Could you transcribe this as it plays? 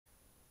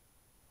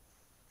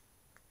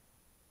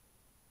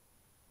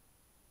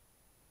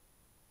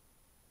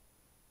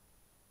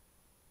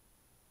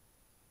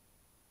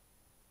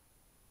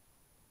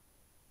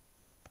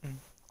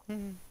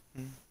Boom,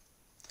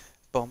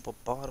 boom,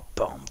 boom,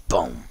 boom,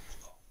 boom.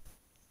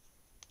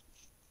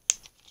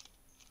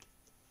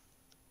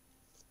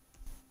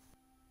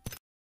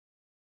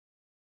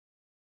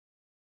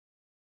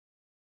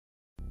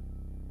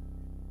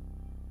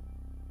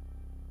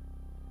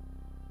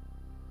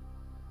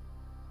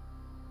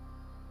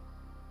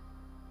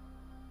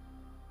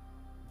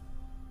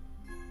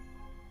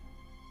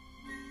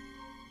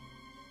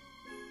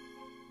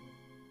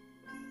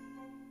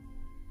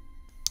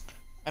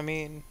 I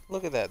mean,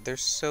 look at that. They're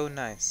so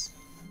nice.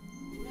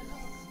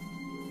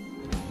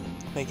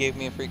 They gave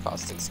me a free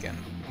caustic skin.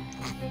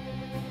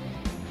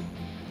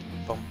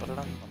 Bum,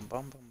 ba-da-dum, bum,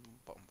 bum, bum,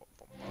 bum, bum,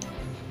 bum, bum.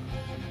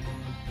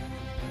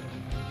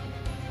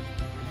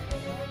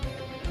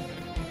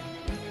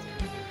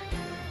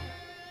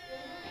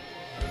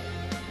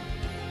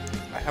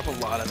 I have a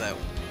lot of that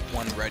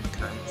one red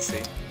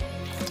currency.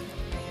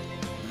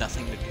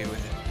 Nothing to do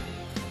with it.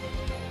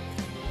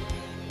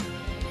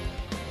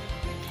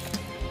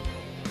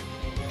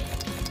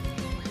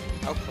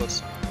 How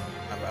close am I?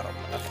 My battle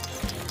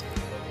pass.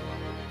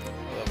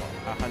 Level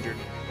 100.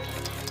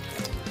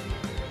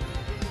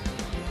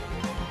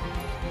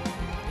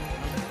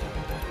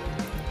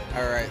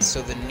 Alright,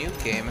 so the new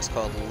game is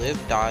called Live,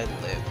 Die,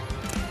 Live.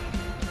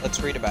 Let's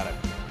read about it.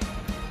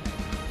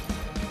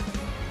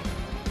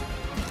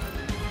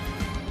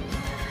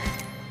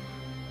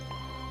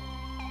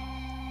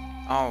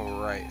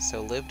 Alright,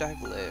 so Live, Die,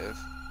 Live.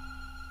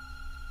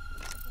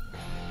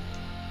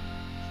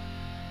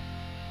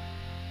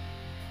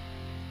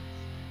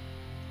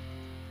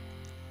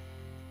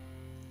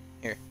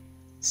 Here.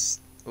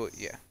 Oh,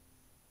 yeah.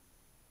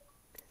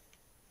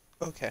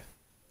 Okay.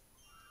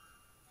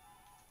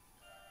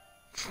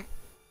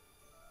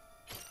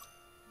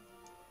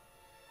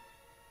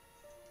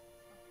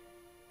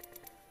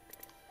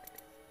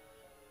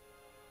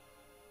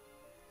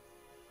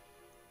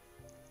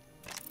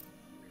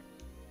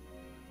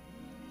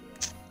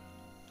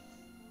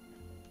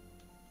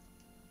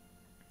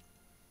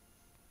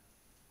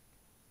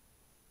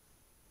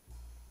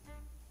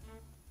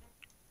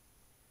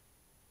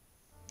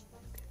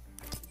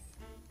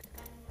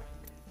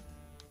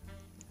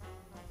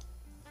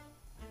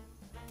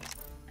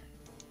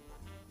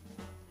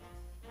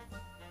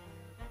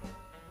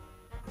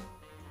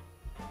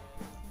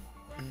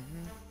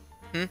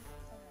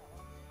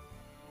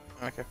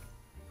 Okay.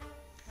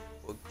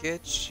 We'll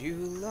get you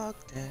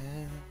locked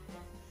in.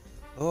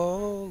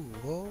 Oh,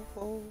 oh,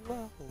 oh,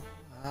 oh.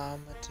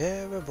 I'm a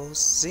terrible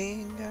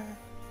singer.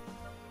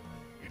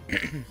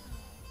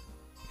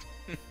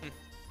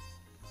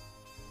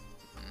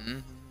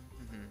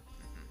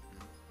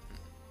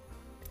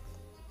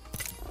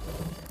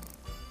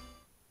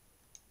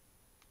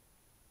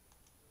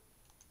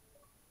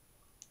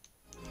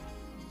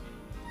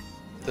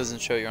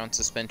 Doesn't show you're on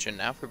suspension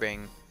now for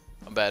being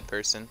a bad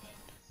person.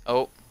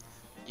 Oh,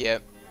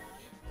 yep.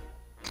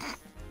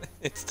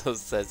 It still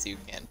says you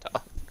can't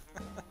talk.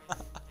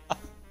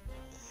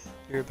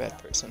 You're a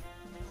bad person.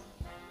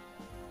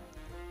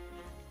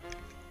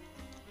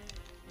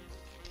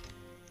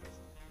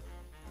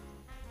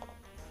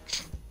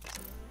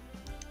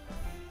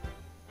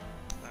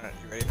 Alright,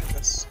 you ready for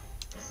this?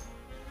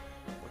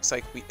 Looks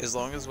like as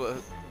long as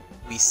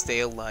we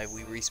stay alive,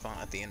 we respawn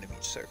at the end of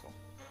each circle.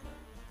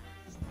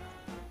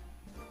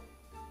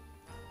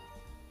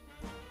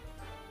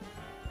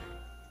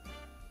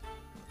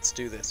 Let's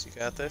do this. You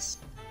got this?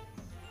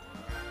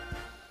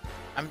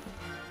 I'm...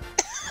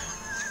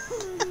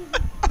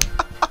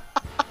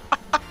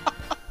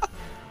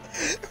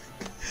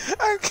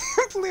 I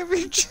can't believe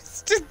you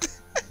just did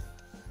that.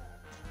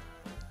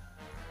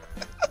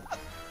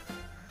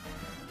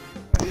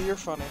 You're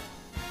funny.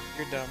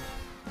 You're dumb.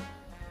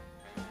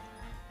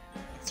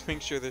 Let's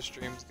make sure the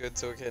stream's good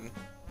so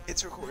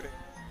it's recording.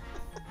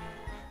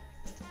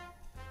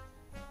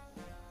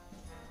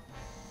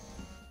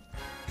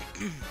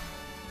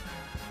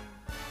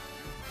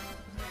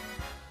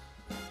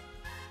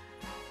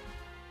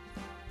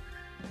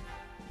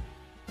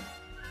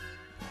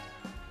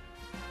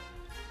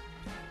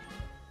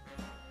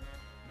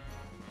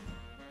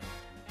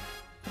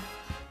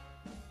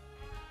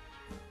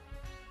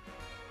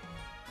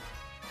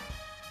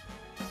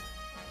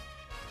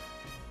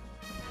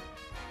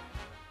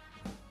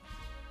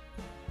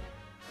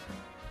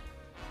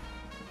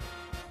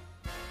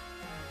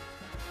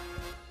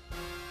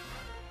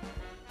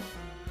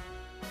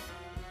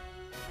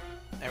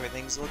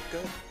 Everything's look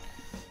good.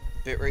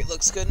 Bitrate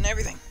looks good and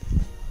everything.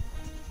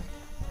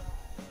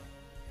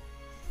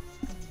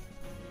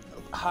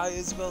 Hi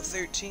Isabel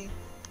 13.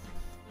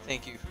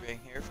 Thank you for being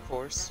here, of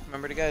course.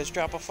 Remember to guys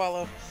drop a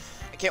follow.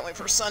 I can't wait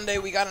for Sunday.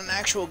 We got an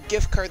actual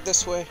gift card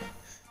this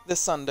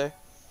Sunday.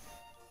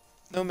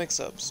 No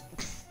mix-ups.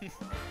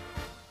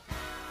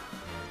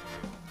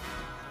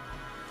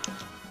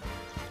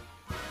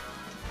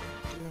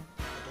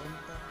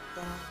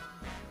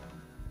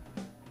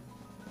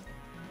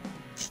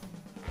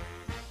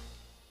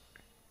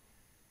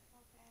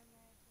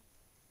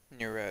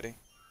 You're ready.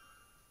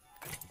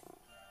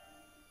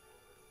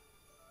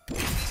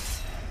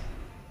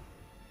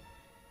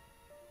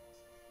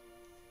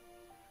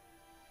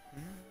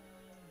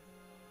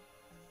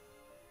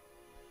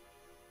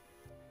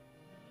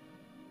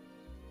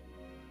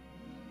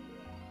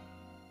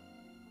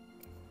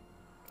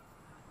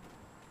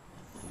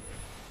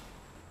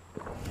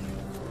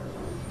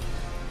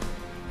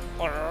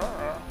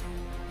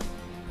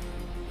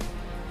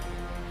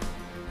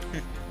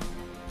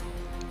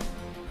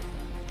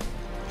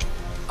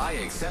 I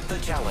accept the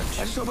challenge.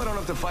 I just hope I don't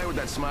have to fight with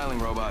that smiling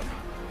robot.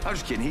 I'm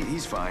just kidding.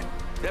 He's fine.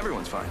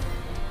 Everyone's fine.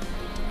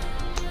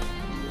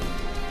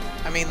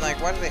 I mean, like,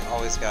 why do they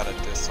always gotta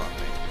diss on me?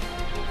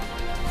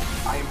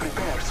 I am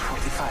prepared for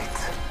the fight.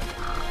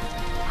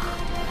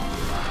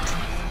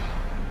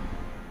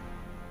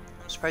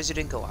 I'm surprised you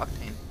didn't go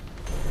Octane.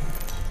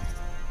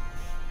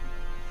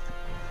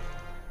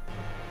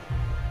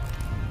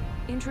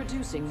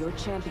 Introducing your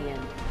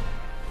champion.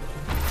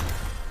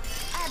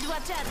 I'd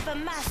watch out for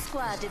my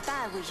squad if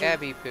I was you.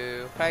 Gabby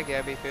Poo. Hi,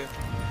 Gabby Poo.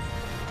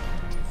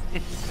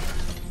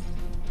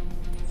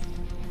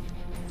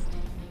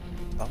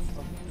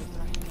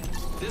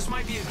 This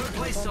might be a good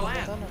place to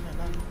land.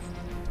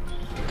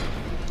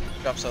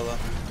 Drop solo.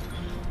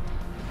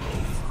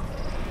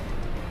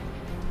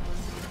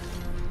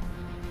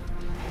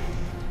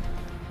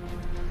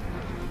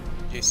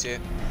 Do you see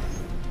it?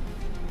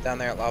 Down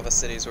there at Lava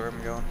City is where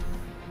I'm going.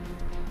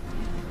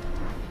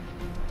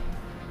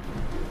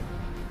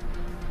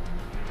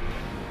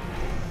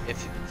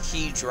 If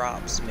he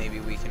drops, maybe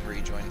we can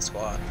rejoin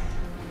squad.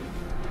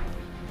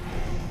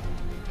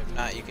 If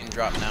not, you can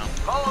drop now.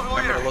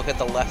 Remember to look at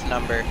the left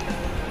number.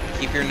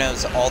 Keep your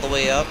nose all the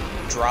way up.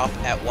 Drop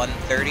at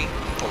 130.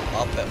 Pull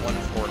up at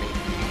 140.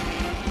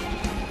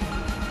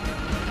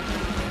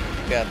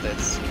 You got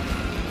this.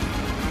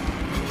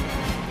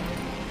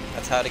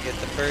 That's how to get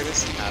the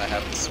furthest and how to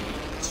have the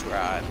smoothest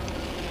ride.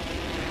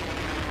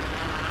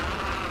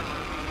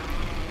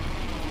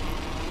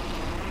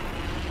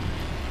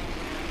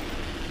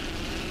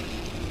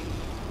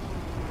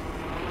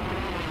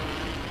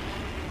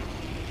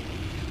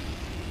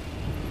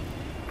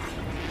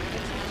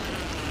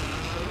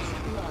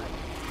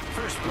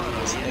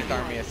 This Nick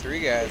army of 3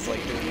 guys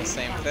like doing the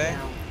same thing.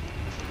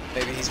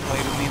 Maybe he's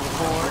played with me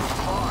before,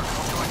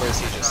 or is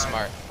he just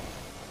smart?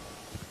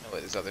 No way,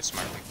 there's other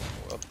smart people in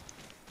the world.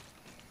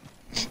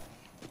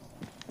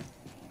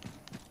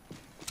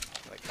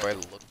 Like how I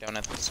look down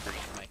at the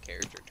screen, my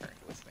character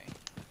turned with me.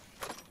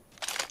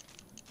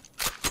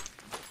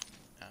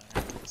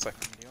 Looks like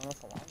I'm dealing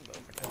with a longbow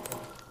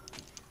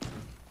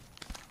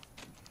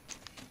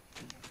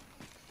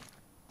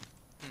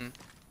for now.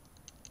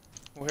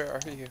 Where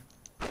are you?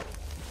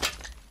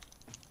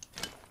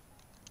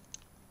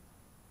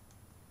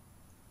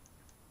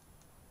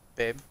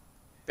 Babe?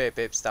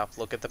 Babe, stop.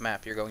 Look at the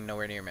map. You're going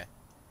nowhere near me.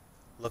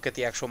 Look at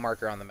the actual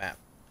marker on the map.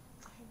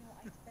 I know,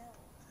 I fell.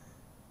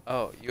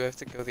 Oh, you have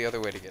to go the other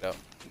way to get up.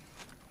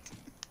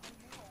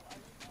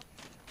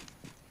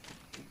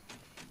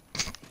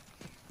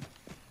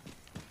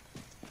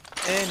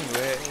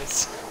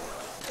 Anyways.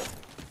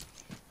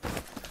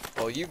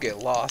 Well, you get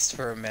lost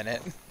for a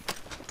minute.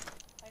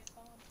 I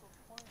fell into a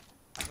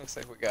corner. Looks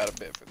like we got a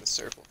bit for the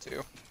circle,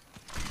 too.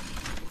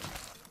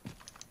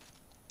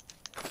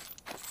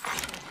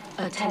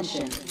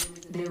 Attention.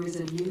 There is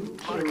a new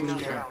kill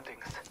leader.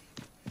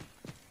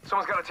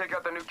 Someone's got to take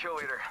out the new kill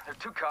leader. They're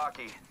too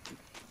cocky.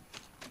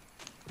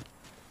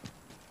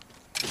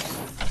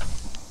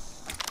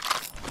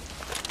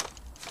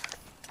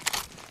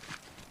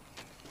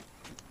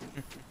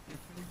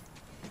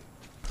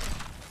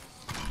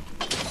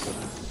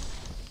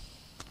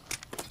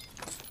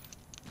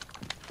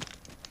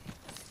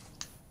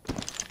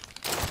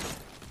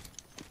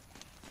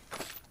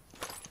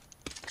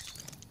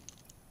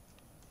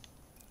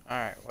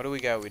 Alright, what do we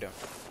got? We don't.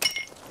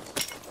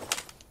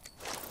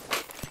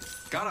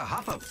 Gotta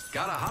hop up.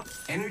 Gotta hop.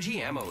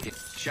 Energy ammo.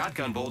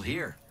 Shotgun bolt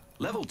here.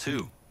 Level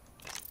 2.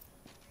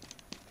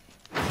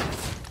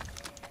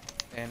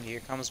 And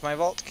here comes my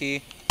vault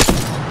key.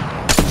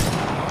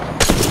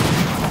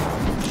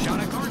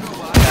 Shot a cargo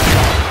bot.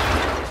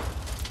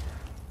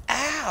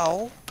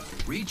 Ow!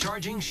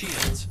 Recharging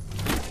shields.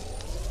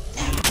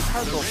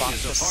 Cargo The ring box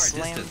is a just far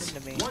slammed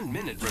distance. into me. 1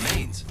 minute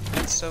remains.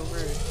 That's so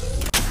rude.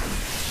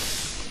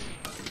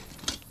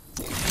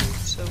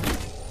 So rude.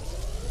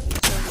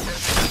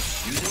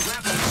 Using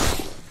grappling.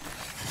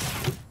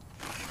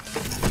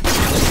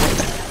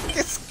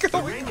 It's The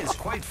going. ring is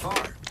quite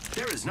far.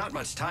 There is not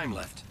much time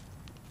left.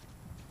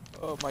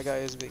 Oh, my guy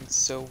is being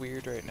so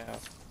weird right now.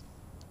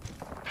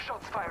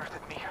 Shots fired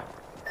at me.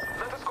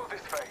 Let us go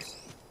this way.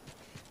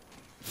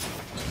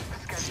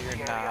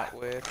 You're not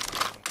with.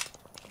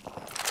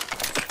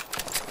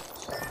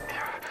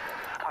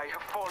 I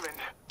have fallen.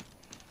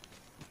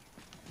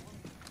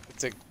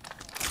 It's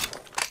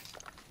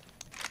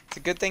a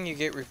good thing you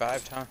get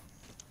revived, huh?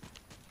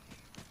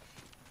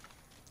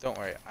 Don't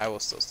worry, I will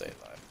still stay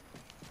alive.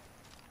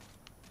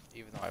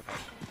 Even though I've had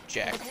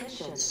jack.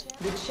 Attention.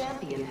 The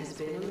champion has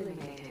been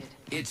eliminated.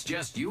 It's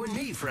just you and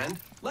me, friend.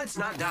 Let's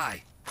not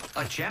die.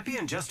 A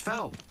champion just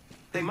fell.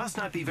 They must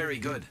not be very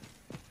good.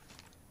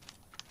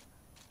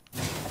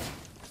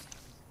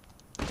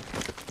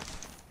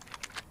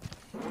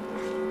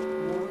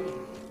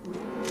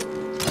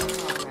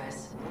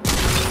 Progress.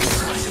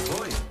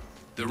 Deployed.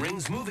 The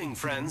ring's moving,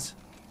 friends.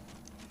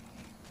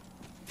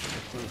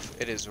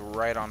 Oof, it is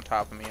right on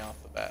top of me off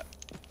the bat.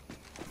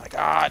 Oh my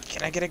god,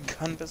 can I get a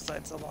gun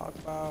besides a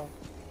longbow?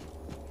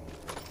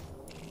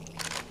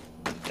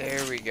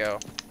 There we go.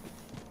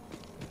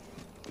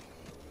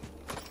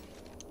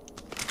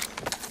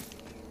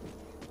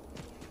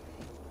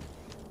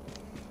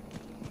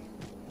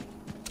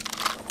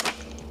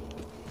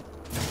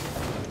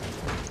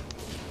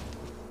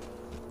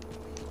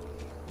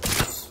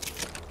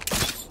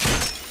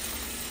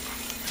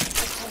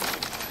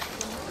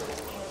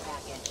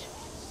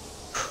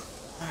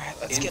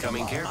 get them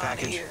Incoming all care out of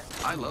package. here.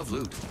 I love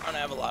loot. I don't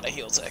have a lot of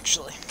heals,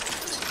 actually.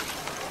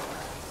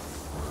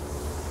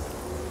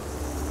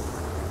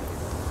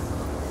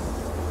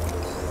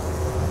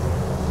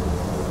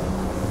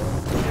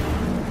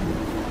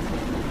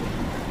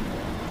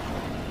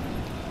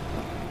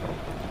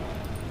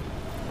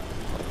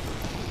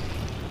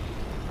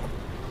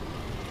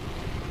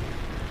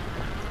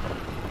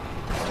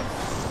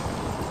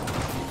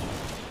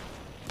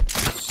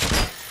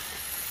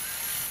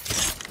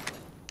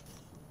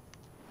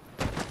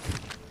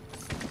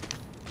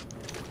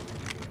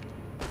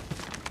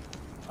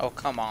 Oh,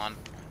 come on.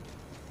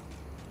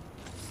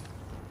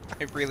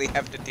 I really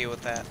have to deal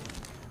with that.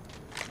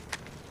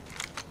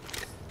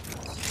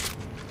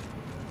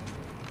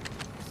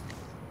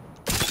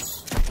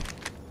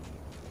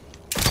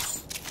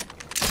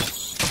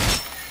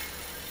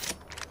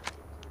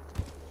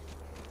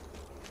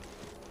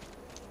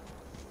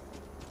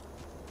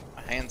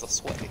 My hands are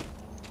sweaty.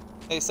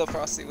 Hey, what's up,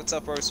 Frosty? What's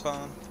up, Rose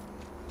Phone?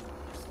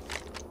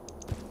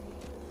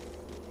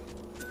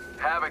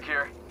 Havoc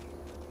here.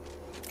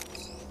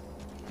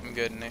 I'm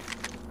good, Nick.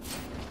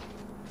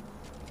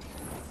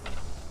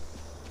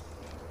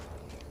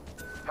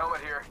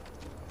 Helmet here.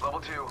 Level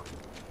 2.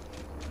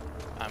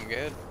 I'm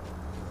good.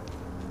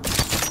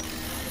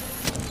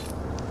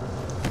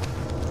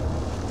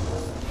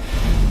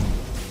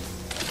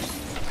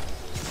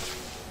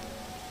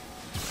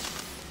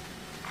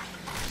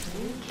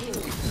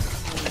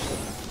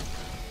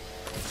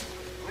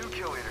 New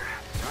kill leader.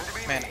 Soon to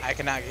be Man, me. I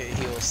cannot get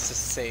heals to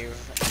save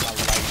my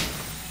life.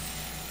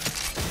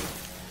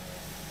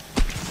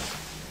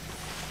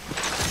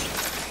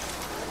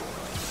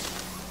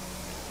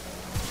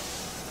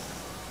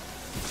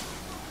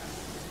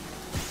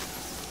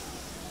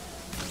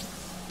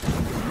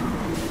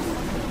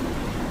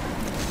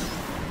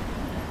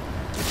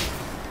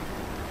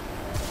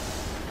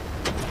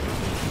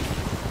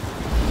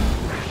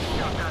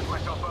 Gotta pass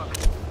myself up.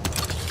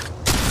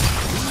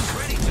 Who's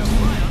ready to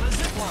fly on a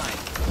zip line?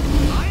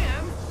 I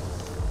am.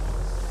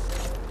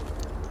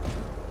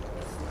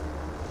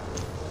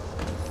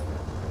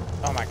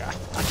 Oh my god.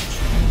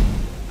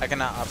 I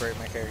cannot operate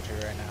my character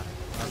right now.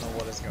 I don't know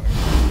what is going on.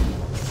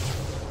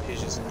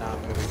 He's just not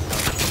moving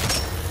forward.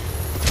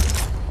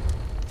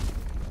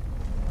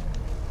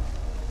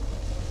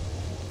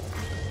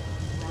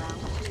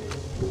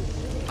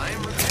 I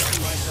am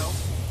repairing myself.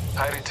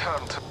 I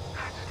returned.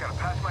 Just gotta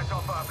pass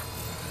myself up.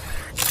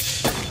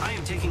 I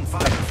am taking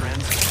fire,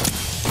 friends.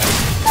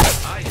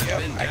 I have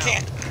been I down.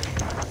 can't.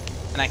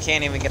 And I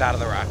can't even get out of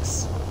the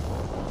rocks.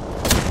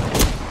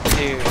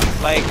 Dude,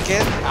 like,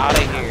 get out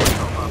of here.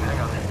 Hang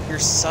on. You're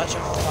such a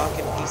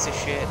fucking piece of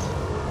shit.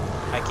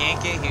 I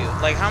can't get you.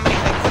 Like, how many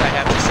things did I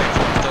have to search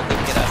for until I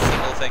could get a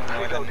single thing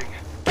more than... Reloading.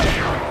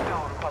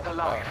 Down, but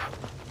alive.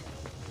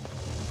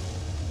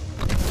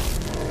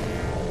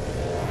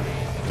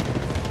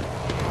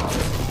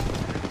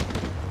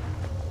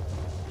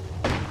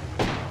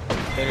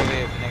 Literally,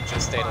 if Nick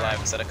just stayed alive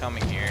instead of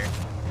coming here,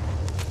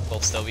 we'll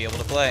still be able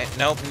to play.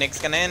 Nope, Nick's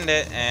gonna end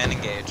it and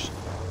engage.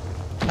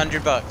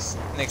 $100.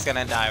 Nick's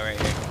gonna die right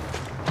here.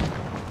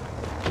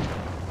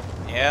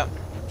 Yep.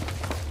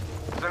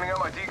 Sending out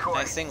my decoy.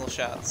 Nice single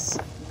shots.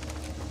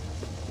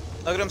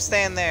 Look at him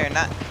stand there,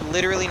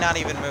 literally not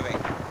even moving.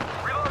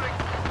 Reloading.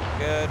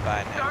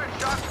 Goodbye, Nick. Start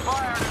shots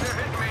fired and they're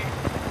hitting me.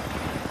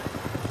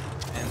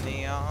 In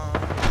the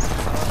arms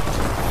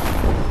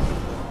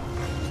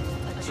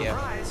of... Yep.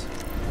 Surprise.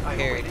 I hope I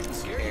Carried. didn't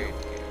scare Carried. you.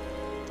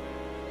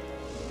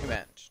 New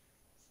match.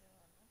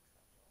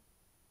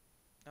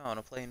 No, I want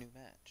to play a new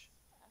match.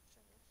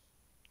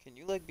 Can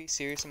you, like, be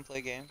serious and play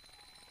a game?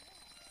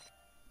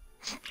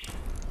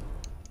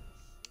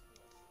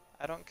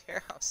 I don't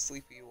care how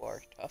sleepy you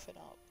are. Toughen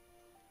up.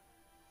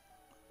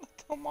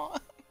 Come on.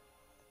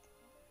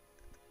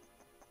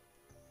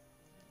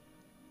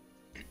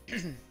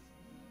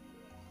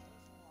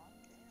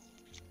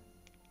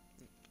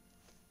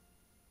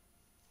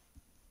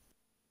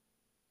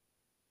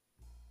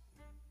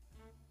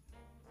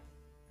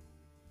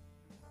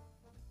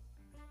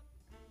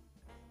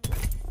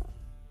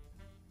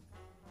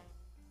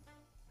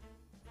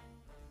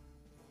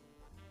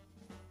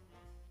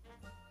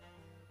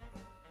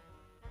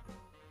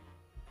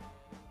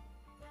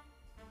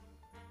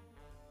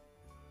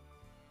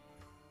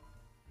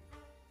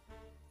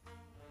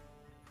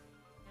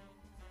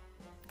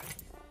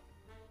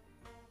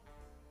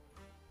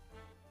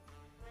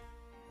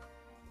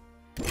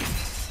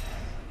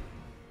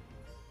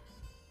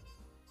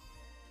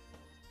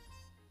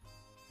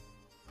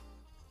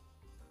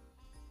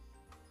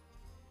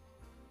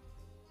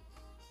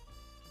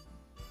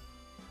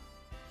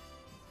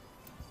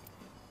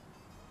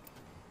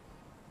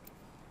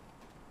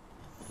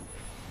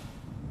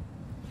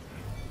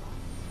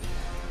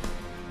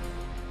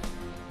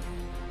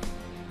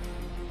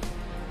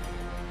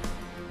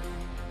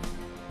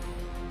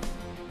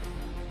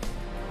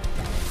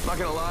 Not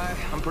gonna lie,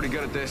 I'm pretty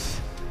good at this.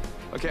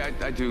 Okay,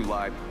 I do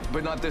lie,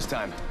 but not this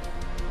time.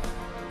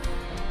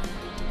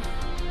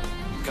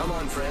 Come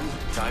on, friend.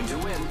 Time to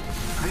win.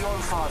 The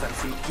All-Father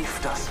will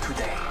gift us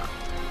today.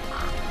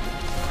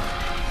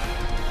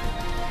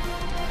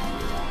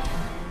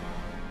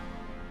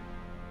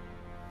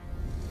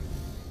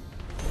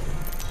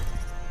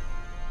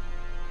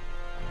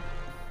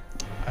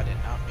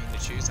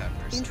 choose that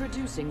person.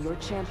 Introducing your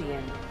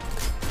champion.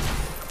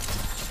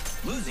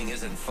 Losing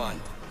isn't fun.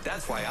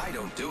 That's why I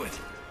don't do it.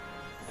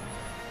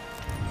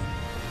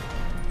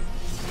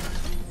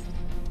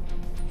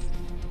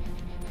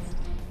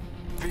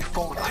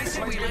 I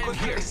say we land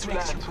here. This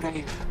makes you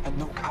brave and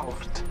no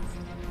coward.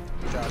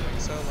 Dropping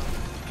solo.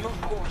 Your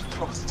poor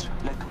trust,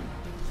 let me.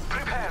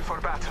 Prepare for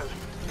battle.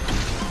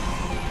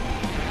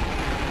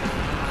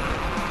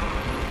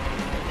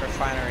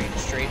 Refinery,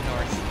 straight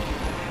north.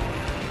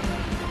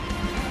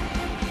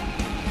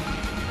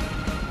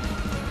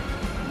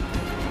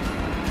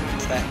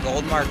 It's that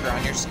gold marker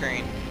on your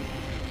screen.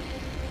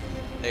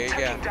 There you go.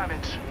 Taking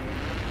damage.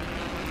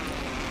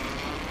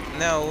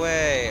 No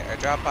way! Our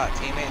Dropbot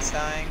teammate's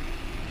dying?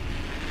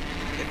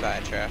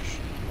 Goodbye, trash.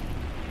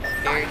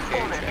 Very,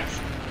 very trash.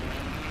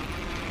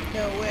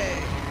 No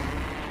way!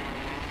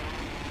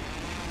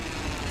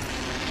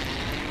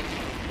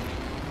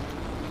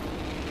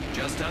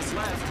 Just us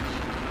left.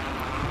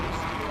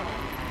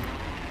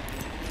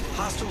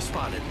 Hostile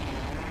spotted.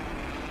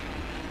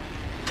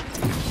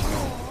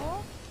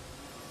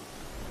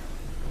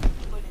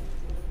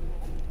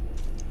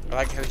 I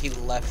like how he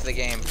left the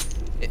game.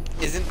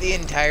 Isn't the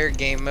entire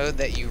game mode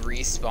that you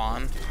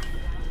respawn?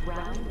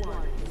 Round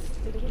 1.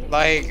 Begin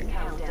Like,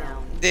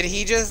 countdown. did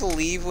he just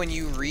leave when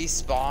you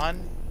respawn?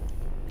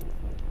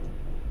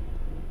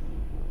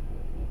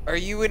 Are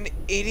you an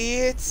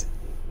idiot?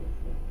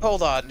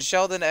 Hold on,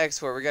 Sheldon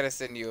X4, we gotta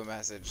send you a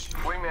message.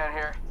 Wingman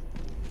here.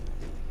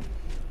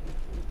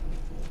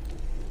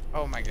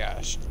 Oh my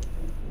gosh.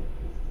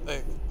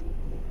 Like,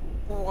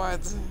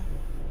 what?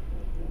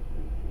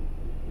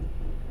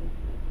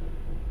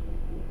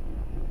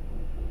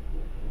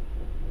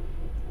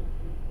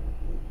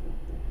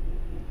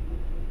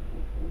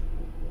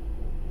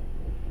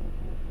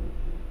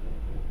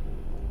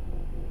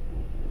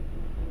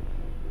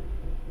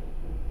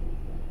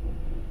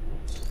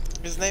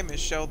 His name is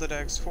Sheldon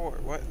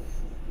X4. What?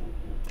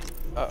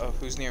 Uh-oh,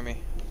 who's near me?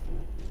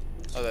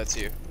 Oh, that's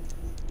you.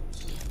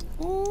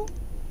 Ooh.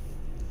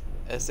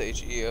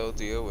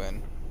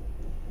 SHELDON.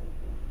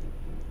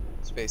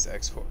 Space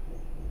X4.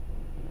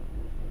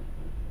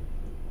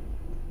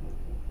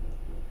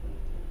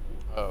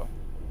 Oh.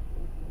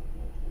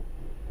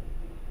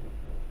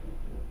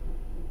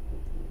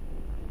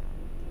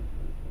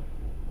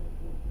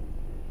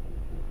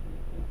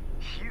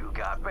 You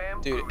got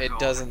bamboozled. Dude, it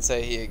doesn't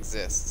say he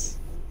exists.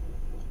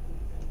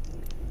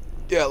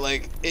 Yeah,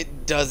 like,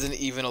 it doesn't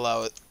even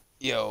allow it.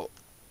 Yo.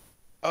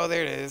 Oh,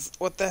 there it is.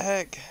 What the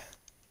heck?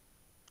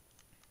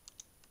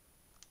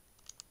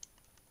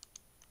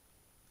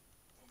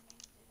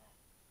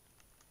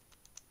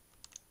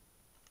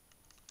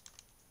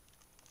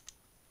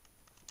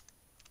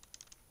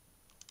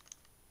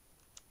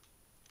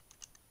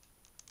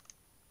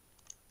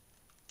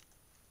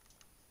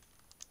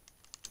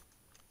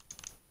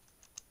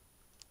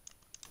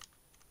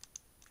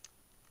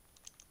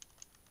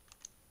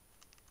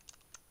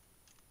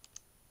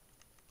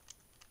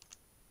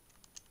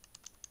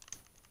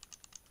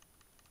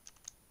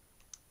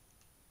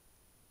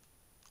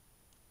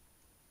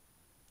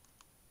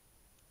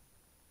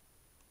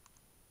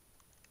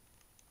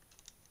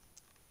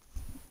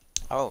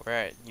 Oh,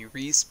 right. You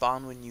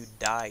respawn when you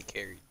die,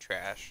 carried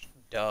trash.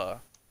 Duh.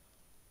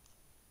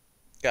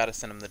 Gotta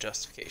send him the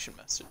justification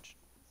message.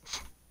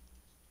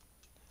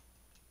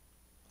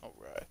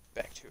 Alright,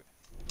 back to it.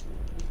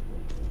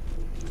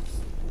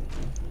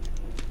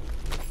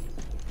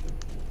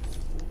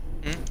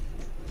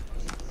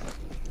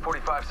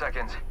 45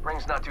 seconds.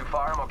 Ring's not too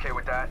far. I'm okay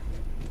with that.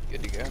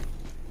 Good to go.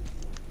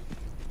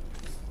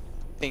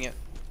 Ping it.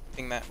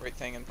 Ping that right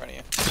thing in front of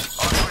you.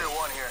 All clear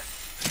one here.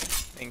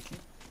 Thank you.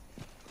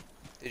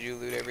 Did you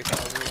loot everything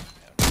over here?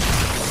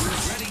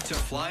 We're ready to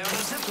fly on a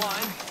zip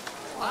line.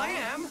 I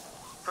am.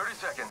 30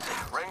 seconds.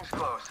 Ring's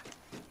close.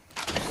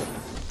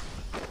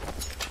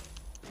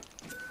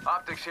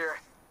 Optics here.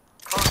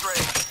 Close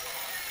range.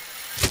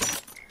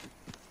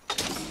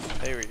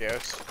 There we go.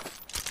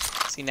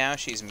 See, now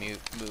she's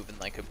moving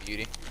like a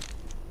beauty.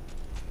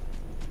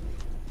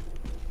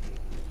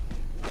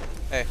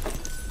 Hey,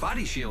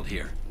 Body shield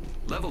here.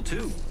 Level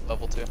 2.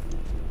 level 2.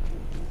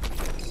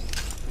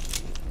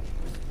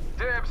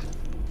 Dibs.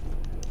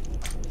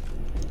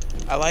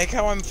 I like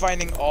how I'm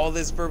finding all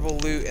this purple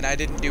loot and I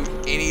didn't do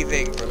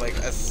anything for like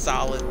a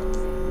solid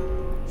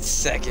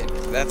second.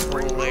 That's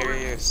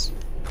hilarious.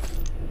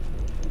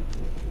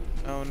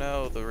 Oh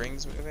no, the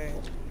ring's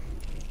moving.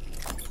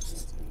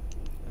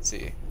 Let's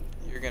see.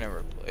 You're gonna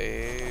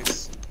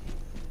replace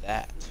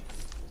that.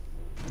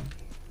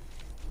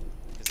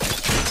 Is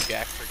that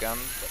jack for gun,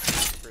 but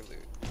for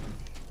loot?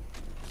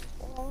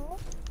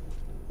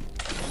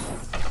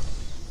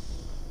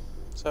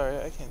 Sorry,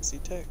 I can't see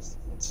text.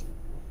 That's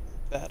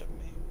bad of me.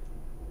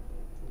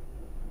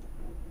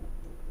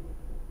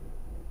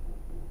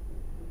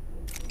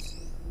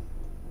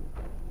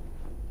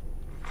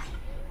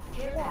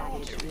 Care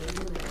package being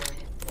delivered.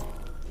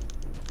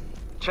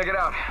 Check it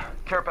out.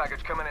 Care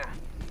package coming in.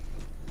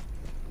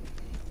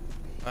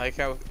 I like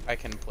how I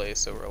can play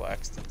so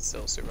relaxed and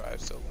still survive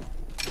so long.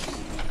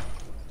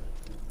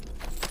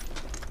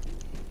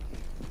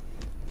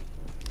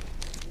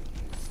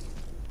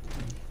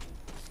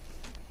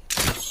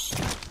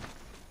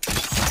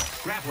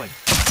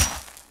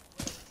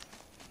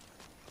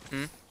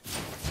 Hmm?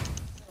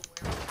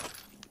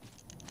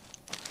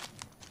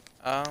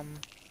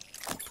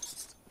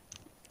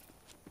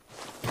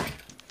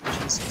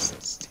 Jesus,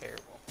 that's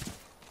terrible.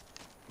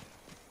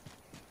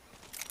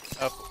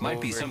 Up Might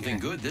be over something here.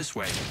 good this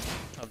way.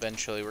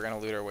 Eventually, we're gonna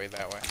loot our way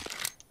that way.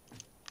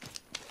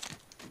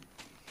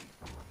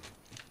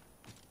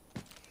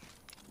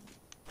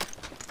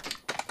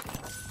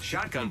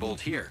 Shotgun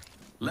bolt here.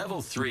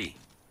 Level 3.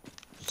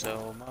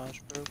 So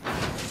much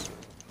progress.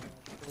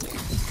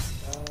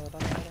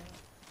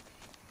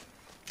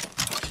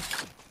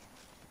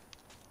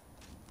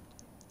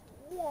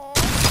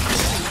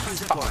 Weapon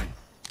zip line.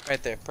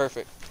 Right there,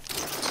 perfect.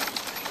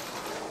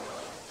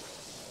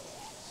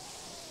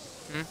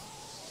 Hmm?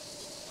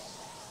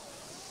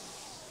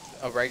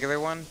 A regular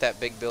one? That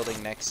big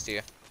building next to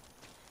you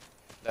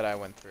that I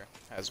went through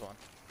has one.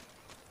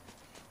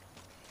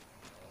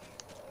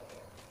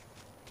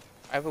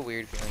 I have a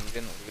weird feeling you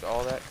didn't loot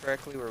all that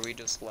correctly where we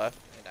just left,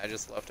 and I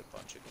just left a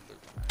bunch of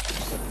loot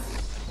behind.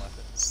 And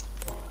weapons.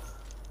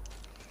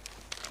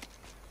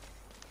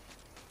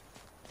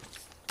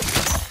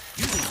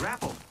 Using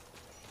grapple.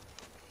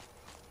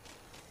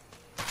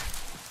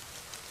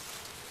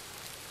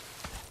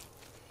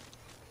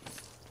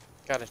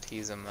 Gotta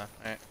tease him though,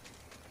 alright.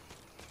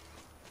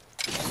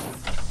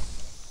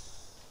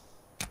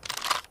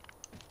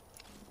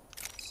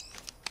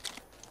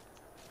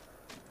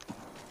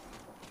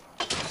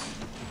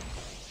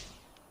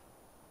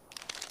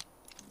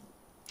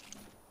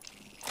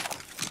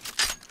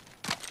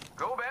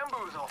 Go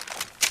bamboozle.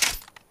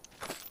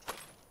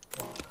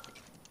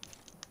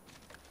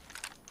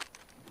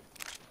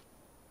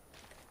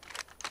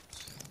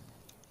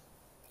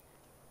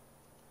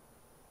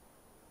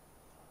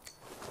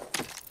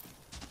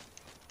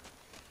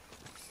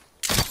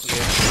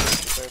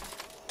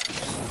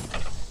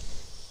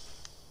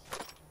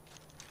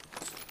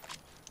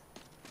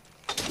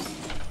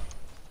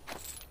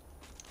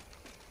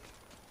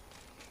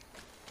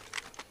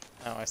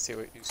 Oh, I see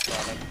what you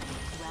spotted.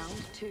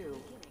 Round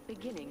 2.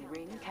 Beginning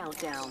ring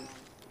countdown.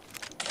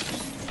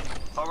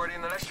 Already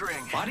in the next ring.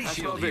 Body I shield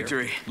smell here.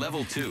 victory.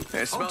 Level 2. It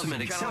smells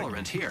Ultimate kinda accelerant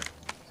like- here.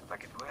 If I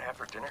could do it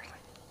after dinner.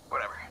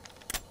 Whatever.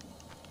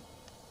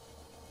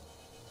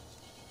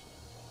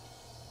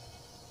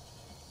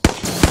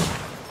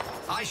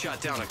 I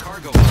shot down a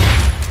cargo.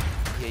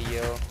 Yeah,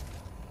 yo.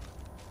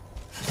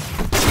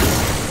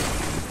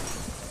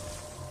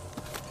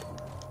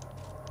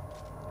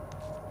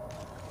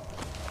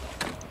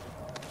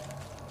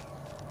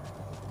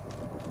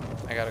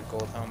 I got a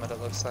gold helmet, it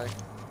looks like.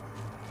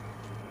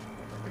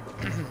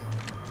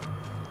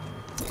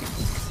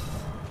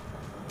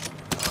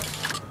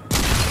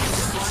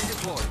 Line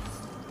deployed.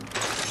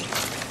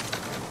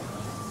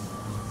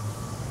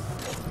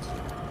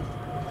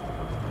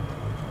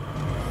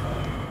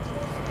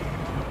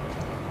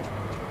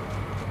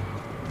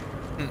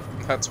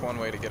 That's one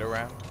way to get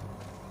around.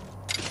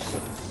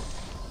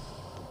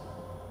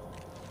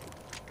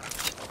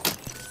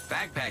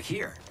 Backpack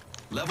here.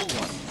 Level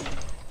 1.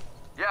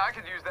 Yeah, I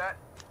could use that.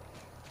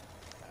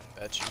 I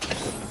bet you.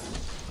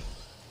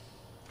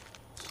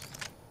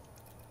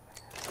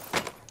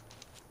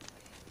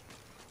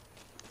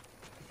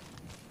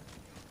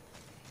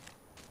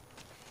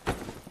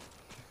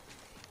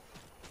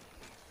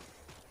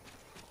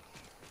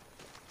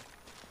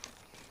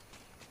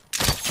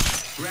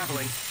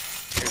 Grappling.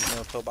 There's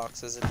no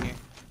pillboxes in here.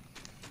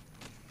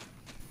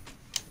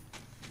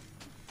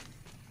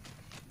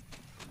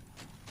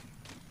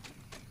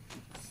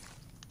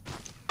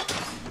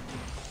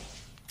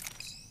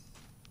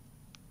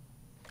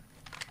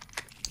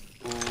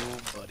 Ooh,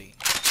 buddy.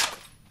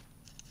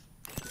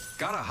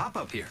 Gotta hop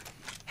up here.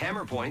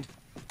 Hammer point.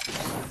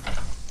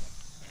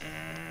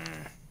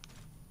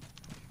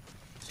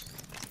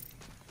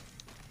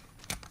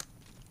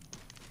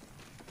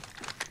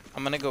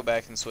 I'm gonna go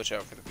back and switch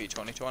out for the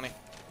P2020.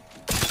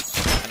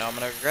 I know I'm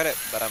gonna regret it,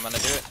 but I'm gonna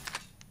do it.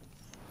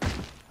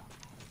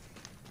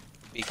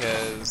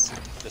 Because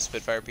the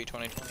Spitfire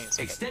P2020 is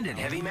Extended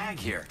heavy mag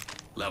here.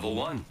 Level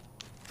 1.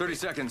 30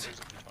 seconds.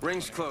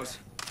 Ring's close.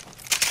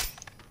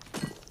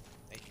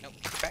 Hey, no,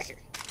 get back here.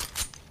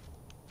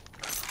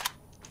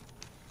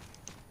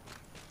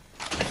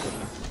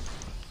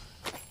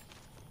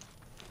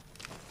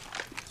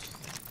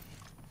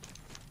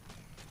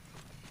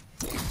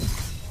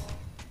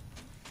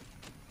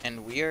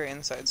 And we are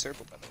inside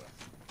circle, by the way.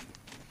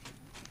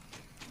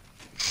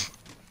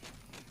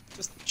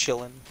 Just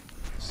chilling.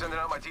 Sending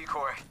out my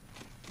decoy.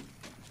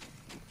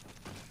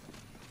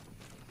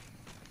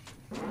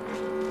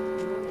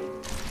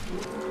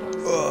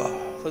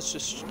 Ugh, let's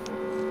just...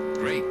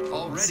 Great.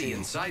 Already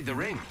inside the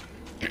ring.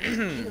 Kill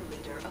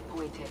leader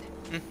appointed.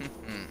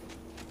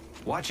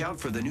 Watch out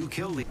for the new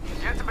kill lead.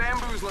 Get to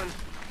bamboozling.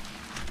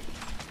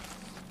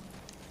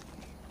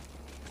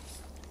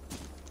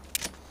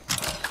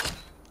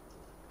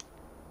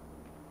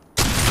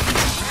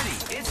 Ready.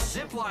 It's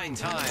zipline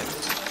time.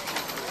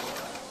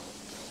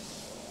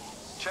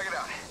 Check it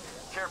out.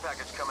 Care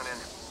package coming in.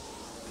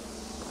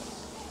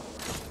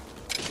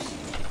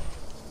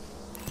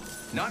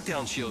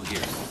 Knockdown shield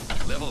here.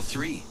 Level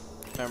 3.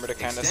 Remember to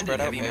kind of Extended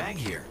spread out. heavy mag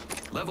here.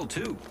 Level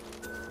 2.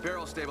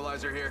 Barrel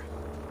stabilizer here.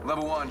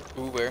 Level 1.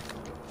 Ooh, where?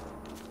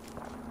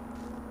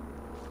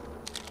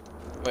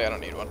 Wait, I don't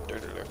need one. There.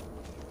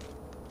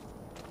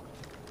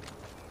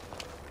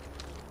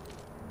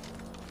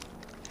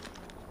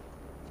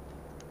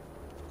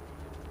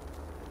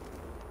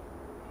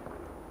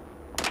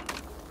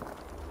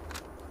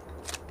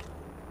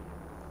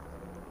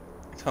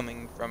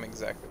 Coming from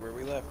exactly where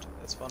we left.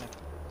 That's funny.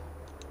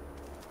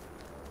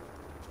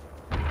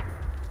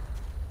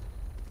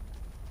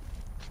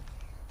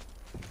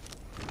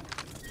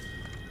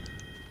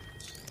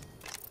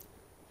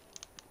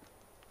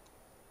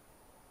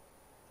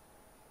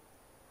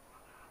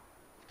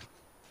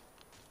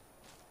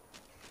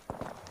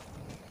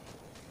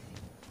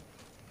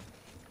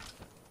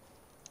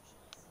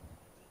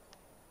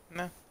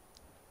 No.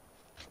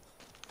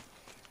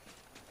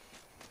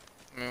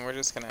 I mean, we're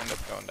just gonna end up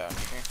going down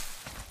here.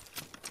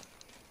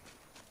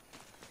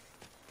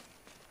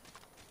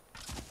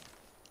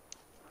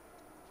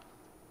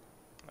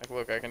 Like,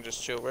 look, I can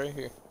just chill right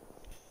here.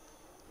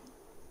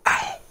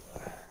 Ow!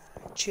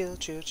 Chill.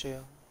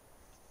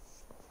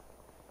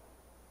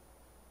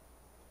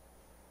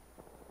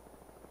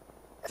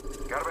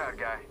 Got a bad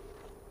guy.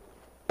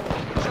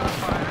 Shot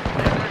fired.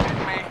 They're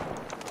hitting me.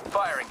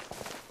 Firing.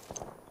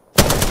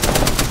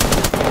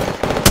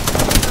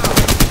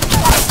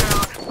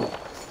 Down.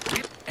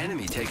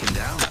 Enemy taken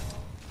down.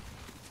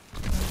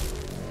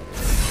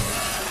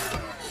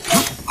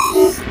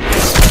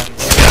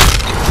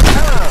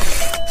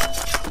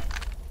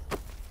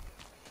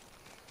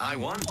 I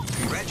won.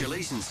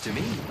 Congratulations to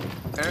me.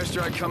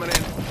 Airstrike coming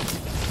in.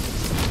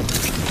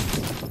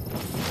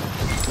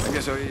 I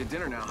guess I'll eat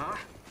dinner now, huh?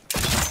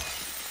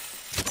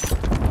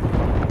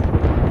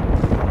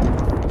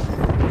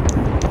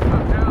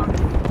 I'm down.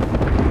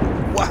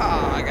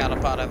 Wow, I got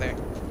up out of there.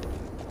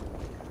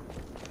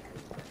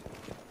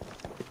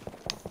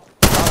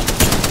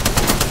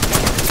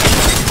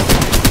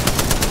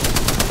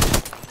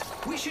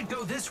 We should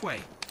go this way.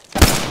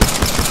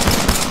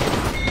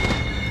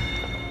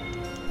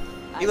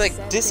 He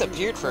like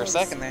disappeared for a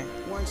second there.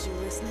 Weren't you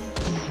listening?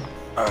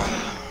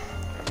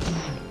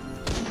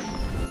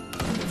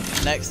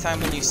 Next time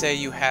when you say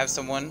you have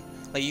someone,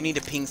 like you need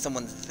to ping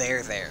someone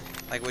there.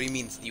 Like, what do you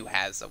mean you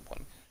have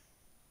someone?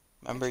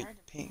 Remember,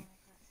 ping.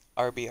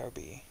 RB. He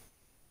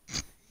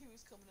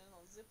was coming in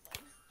on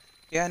zipline.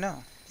 Yeah, I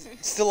know.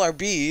 Still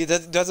RB.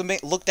 That doesn't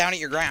make look down at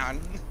your ground.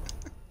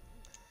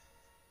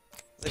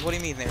 Like, what do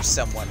you mean there's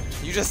someone?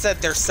 You just said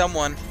there's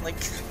someone.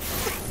 Like,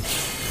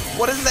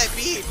 what does that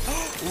mean?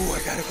 Ooh,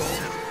 I gotta go.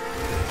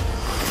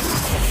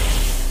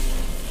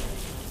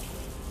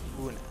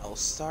 Ooh, an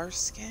L-Star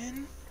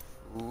skin?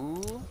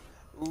 Ooh.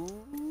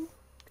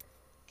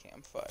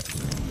 Campfire.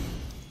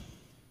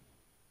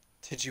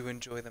 Did you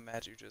enjoy the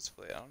match you just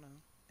played? I don't know.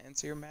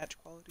 Answer your match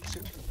quality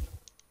too.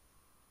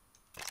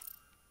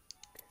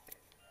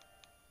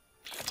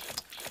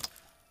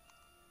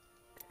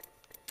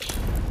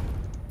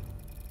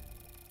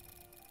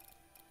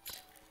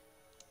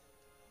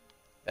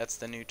 That's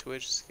the new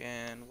Twitch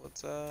skin.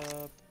 What's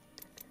up?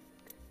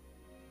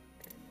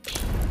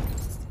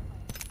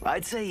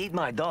 I'd say eat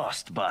my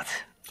dust, but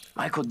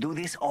I could do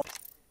this all.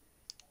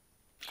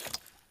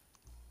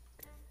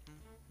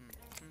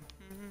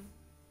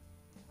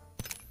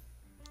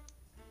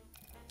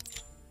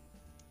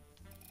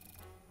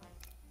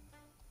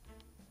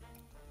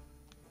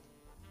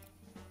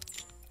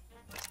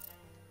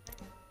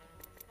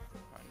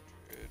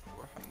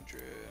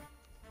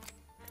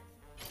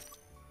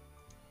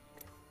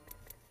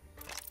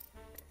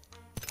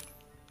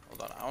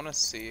 I want to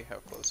see how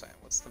close I am.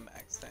 What's the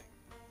max thing?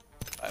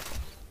 5.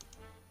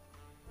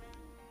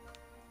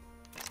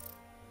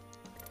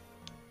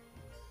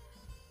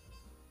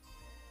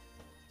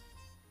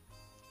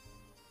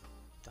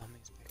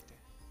 Dummies picked it.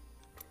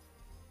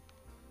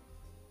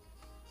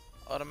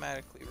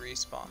 Automatically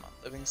respawn on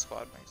living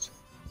squad mates.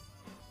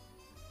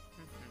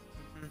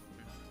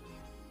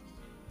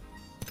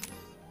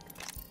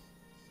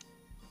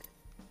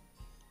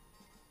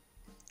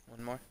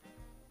 One more.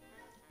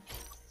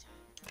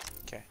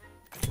 Okay.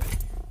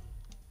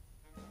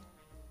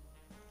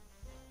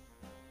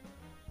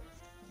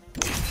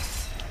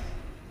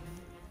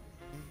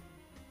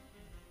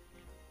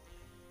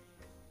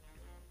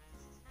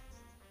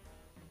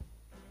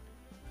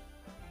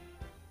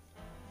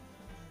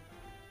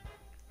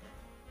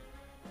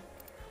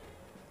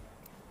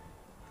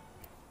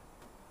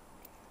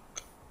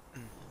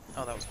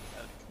 Oh, that was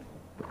bad.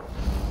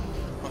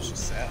 I was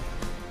just sad.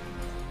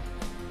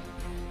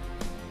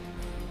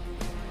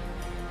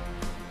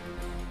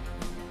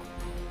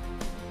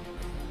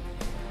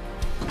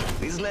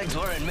 These legs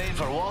weren't made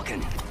for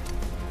walking.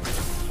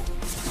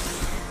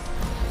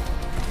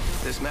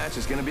 This match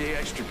is gonna be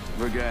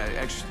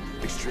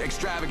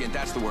extravagant,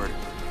 that's the word.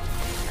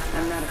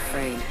 I'm not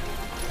afraid.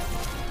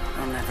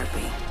 I'll never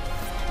be.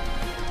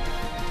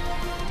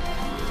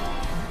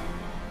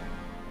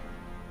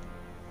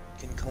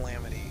 In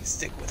calamity,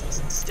 stick with us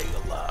and stay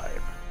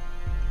alive.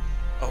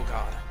 Oh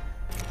god.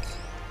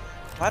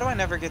 Why do I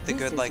never get the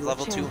This good, is like, your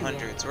level champion.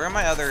 200s? Where are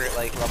my other,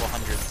 like, level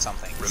 100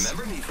 something?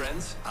 Remember me,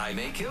 friends. I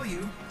may kill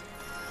you.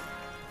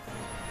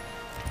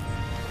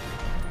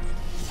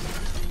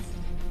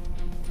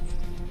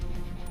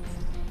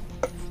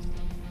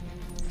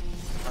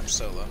 Punch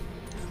solo.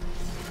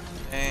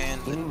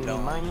 And Eeny, no.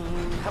 miny.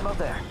 How about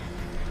there?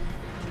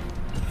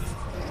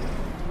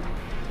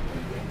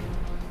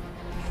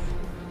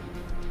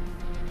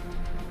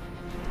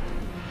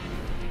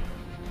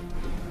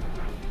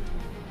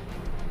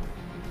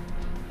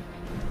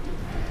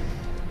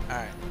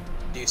 Alright.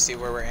 Do you see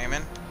where we're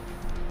aiming?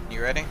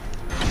 You ready?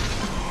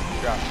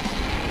 Drop.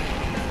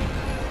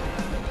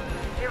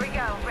 Here we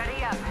go.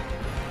 Ready up.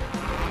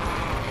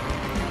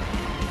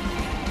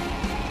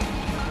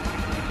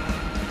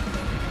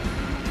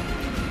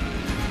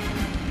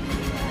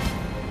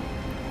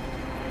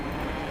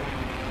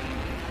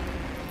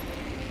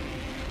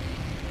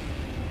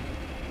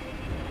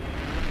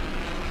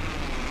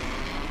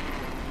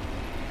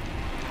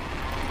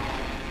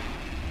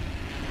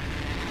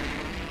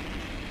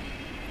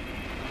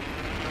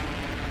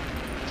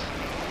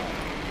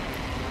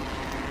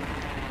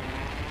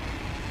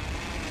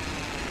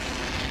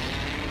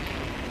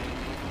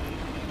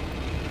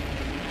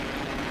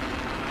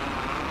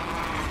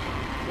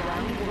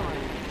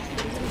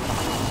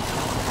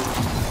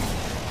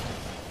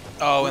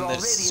 Oh, We're and already in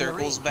the the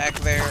circles ring. back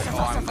there?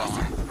 Oh, I'm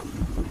gone.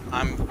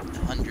 I'm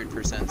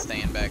 100%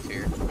 staying back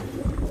here.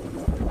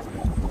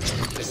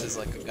 This is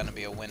like gonna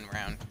be a win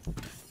round.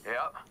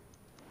 Yeah.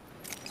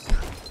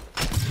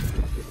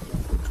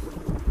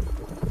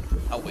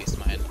 I'll waste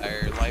my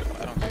entire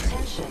life. I don't care.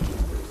 Attention.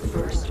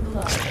 First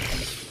blood.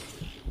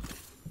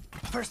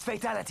 First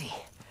fatality.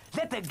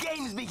 Let the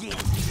games begin.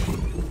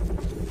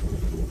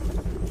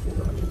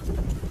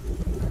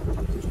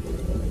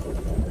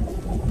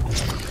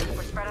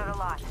 We're spread out a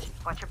lot.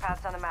 Watch your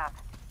paths on the map.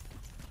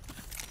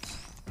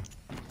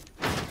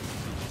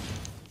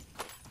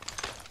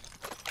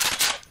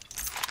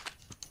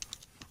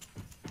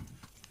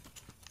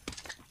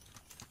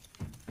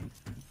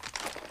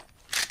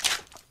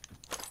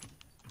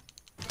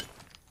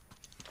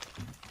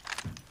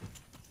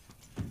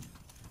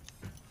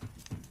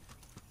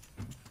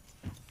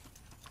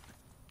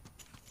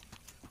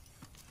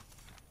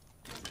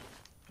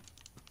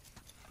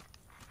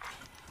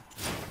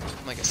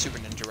 I'm like a super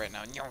ninja right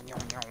now. Nyo, nyo,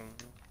 nyo.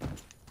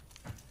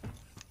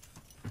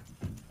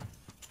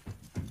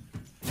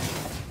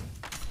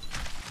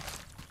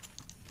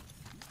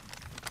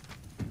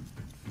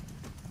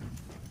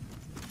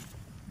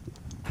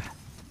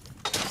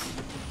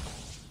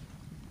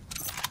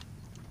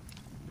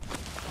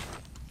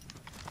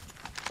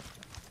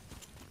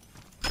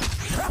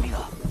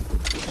 Rápido.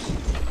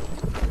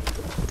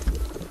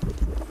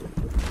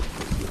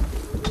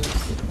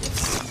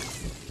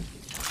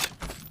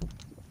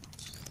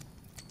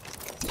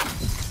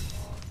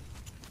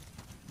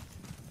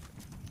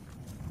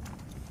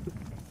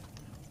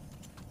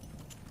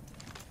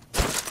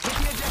 Hit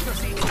the ejector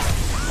seat.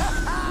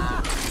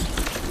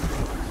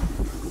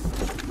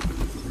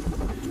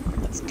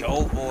 Let's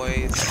go,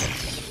 boys.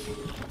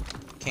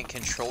 Can't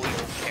control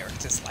your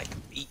characters like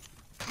me.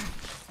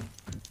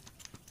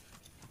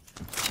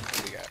 What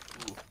do we got?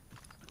 Ooh.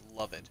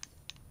 Love it.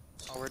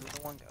 Oh, where did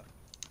the one go?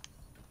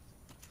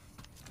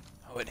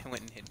 Oh, it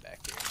went and hid back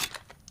here.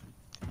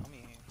 Tell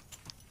me.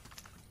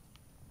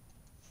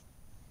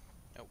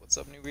 Oh, what's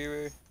up, new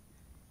viewer?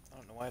 I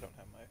don't know why I don't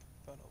have my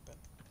phone open.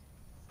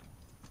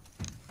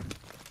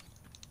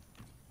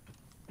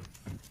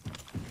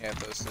 Yeah, I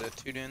posted it.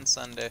 Tune in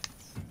Sunday.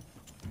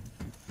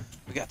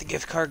 We got the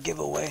gift card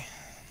giveaway.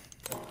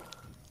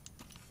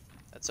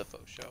 That's a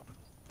faux show.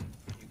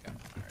 You got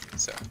one already,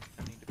 so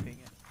I need to ping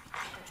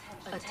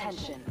it.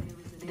 Attention.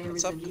 There What's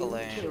is up, a new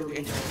Calamity? kill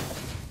leader.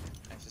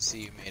 Nice to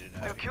see you made it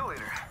New out. kill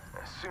leader.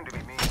 Soon to be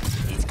me.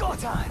 It's go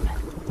time.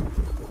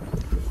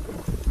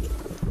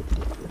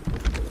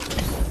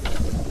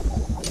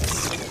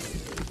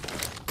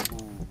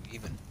 Ooh,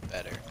 even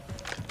better.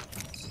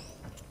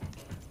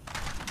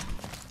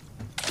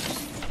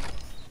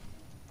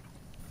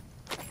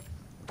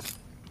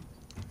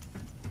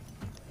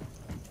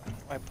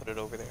 Why put it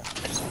over there?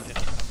 I just put it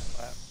on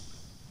the lap.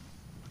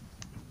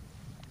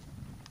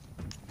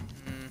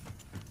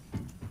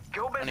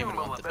 Go don't even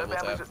want the double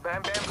tap.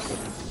 Bam, bam.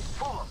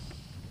 Fool 'em.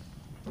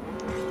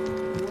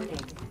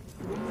 Warning.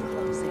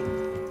 Closing.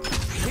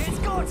 It's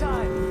go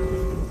time.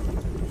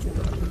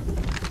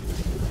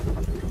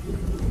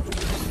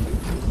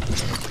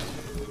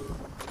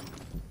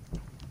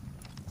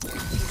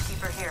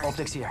 Peacekeeper here.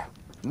 Optics here.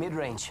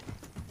 Mid-range.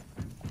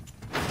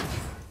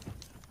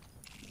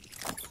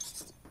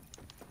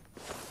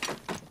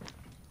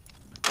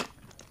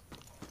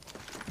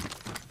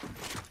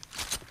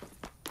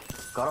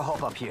 Gotta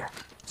hop up here.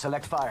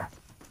 Select fire.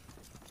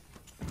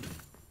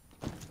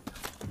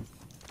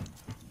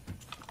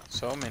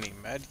 So many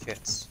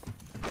medkits.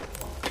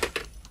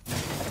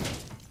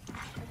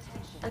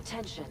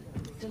 Attention.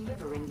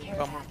 Delivering care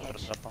Bum,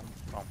 package. ba-da-da-bum,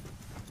 bum.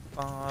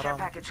 Care Ba-dum.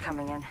 package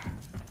coming in.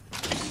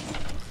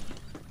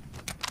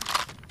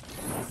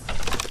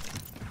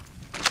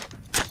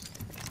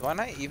 Do I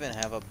not even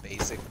have a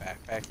basic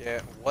backpack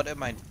yet? What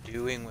am I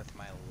doing with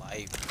my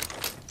life?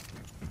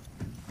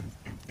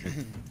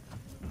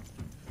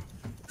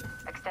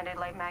 Extended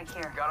light mag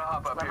here. Gotta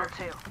hop up Level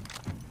here. 2.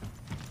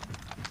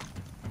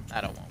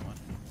 I don't want one.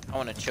 I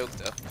want a choke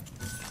though.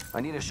 I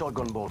need a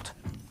shotgun bolt.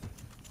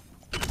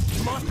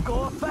 Must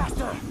go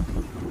faster!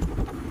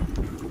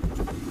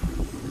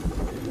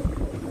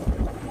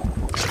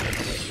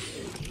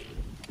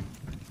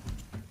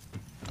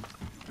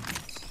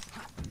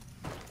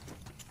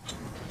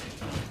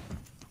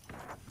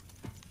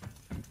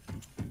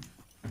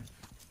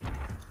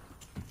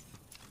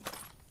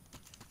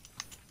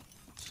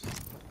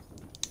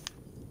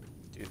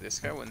 Dude, this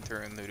guy went through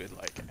and looted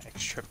like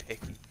extra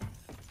picky.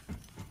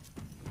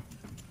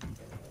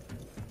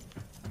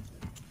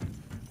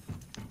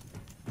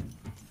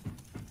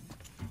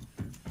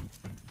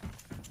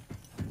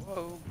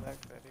 Whoa, Black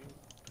Betty.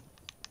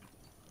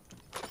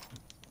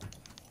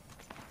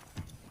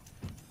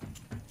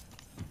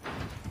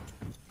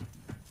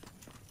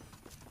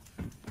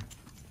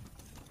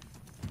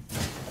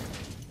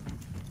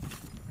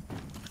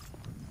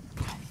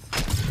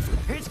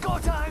 It's go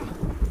time!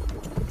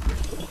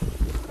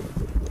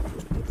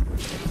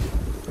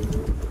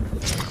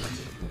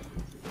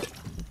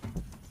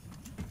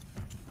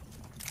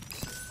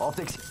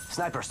 Optics,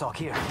 sniper stock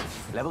here.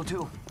 Level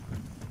 2.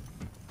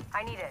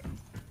 I need it.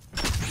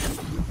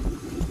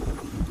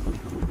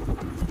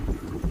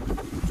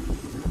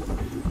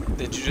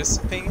 Did you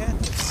just ping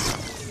it?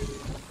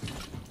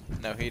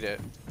 No, he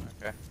did.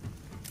 Okay.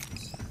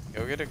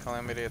 Go get it,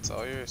 Calamity. It's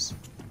all yours.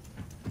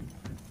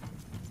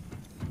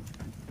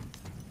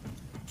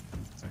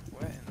 It's like,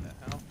 what in the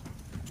hell?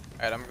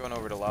 Alright, I'm going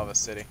over to Lava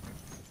City.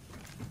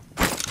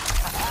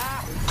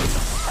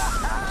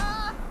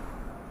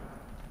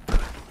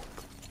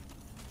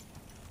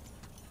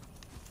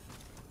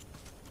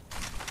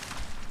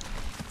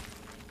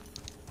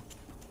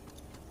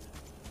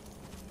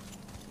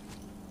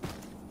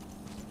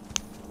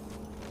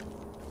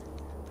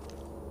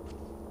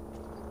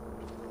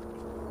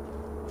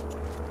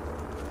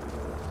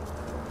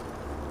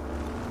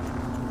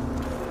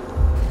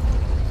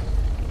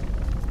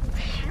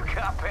 You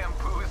got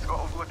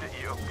bamboozled. Look at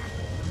you.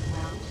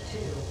 Round 2.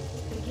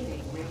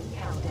 Beginning ring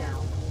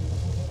countdown.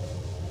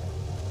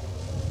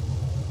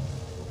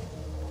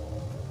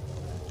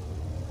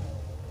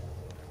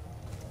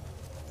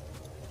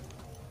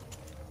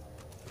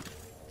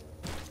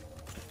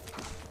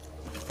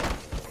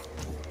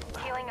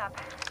 Healing up.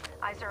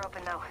 Eyes are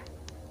open though.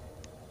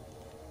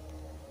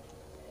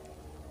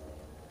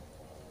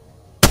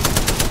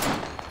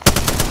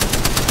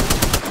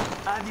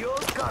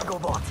 Adios, cargo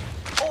bot.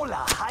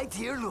 Hola, high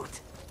tier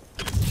loot.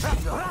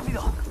 Rápido,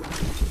 rápido.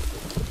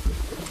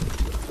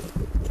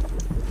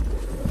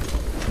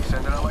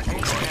 Sending out my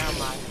decoy.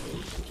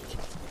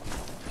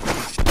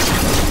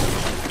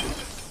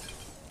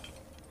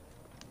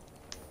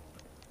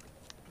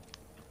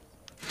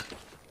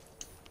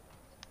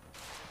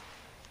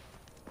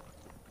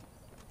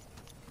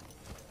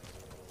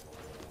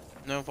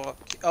 No vault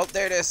key. Oh,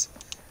 there it is.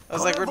 I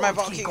was like, where'd my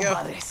vault key go?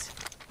 Compadres.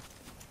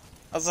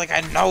 I was like,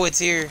 I know it's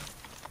here.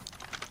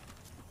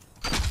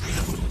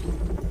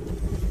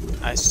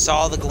 I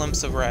saw the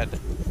glimpse of red.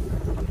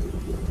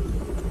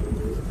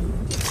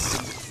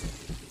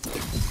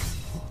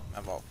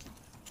 My vault key.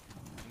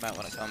 You might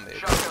want to come, baby.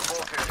 Shotgun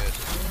bolt here.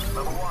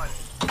 Level 1.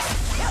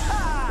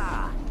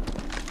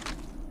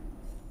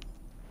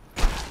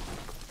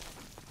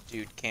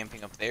 Dude,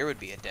 camping up there would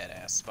be a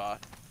dead-ass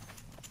spot.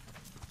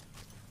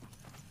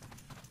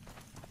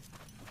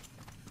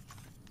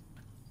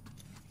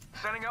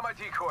 Sending out my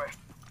decoy.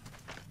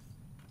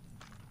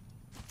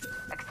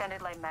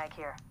 Extended light mag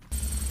here.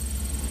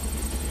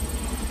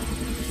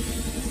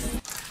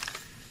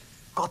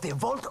 Got the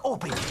vault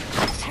open.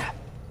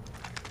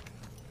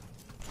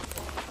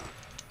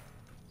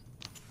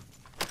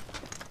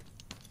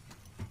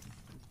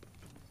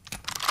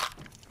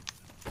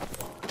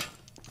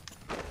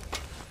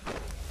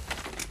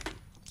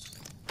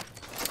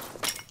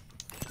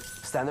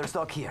 Standard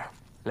stock here.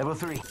 Level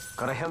 3.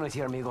 Got a helmet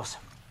here, amigos.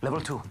 Level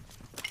 2.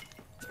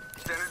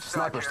 Standard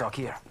Sniper stock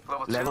here.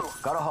 Level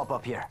 2. Gotta hop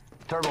up here.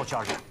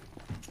 Turbocharger.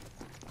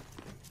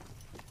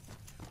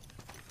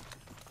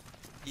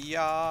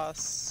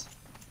 Yas.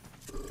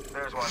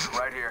 There's one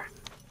right here.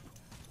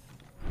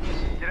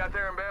 Get out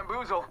there and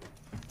bamboozle.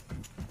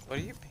 What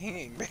are you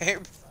pinging,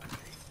 babe?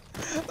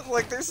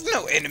 Like, there's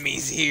no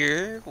enemies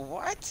here.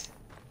 What?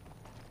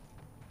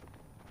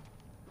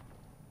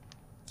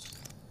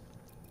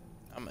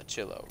 I'm a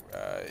chill out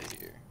right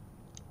here.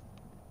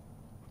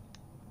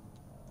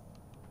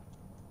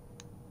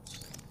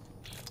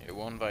 It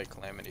won't invite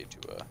Calamity to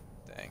a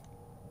thing.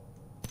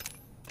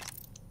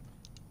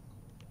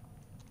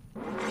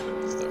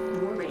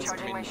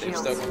 Recharging my They've shields.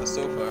 stuck on the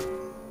sofa.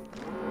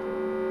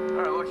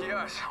 Alright, lucky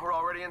us. We're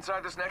already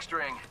inside this next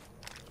ring.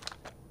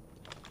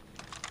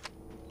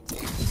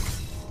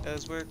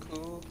 Cause we're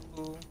cool,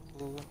 ooh,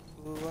 ooh,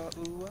 ooh, ooh,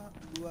 ooh,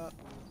 ooh.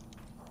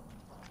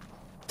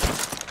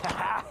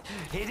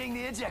 Hitting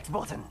the eject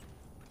button.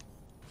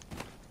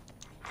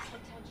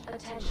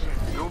 Attention.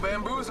 No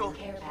bamboozle.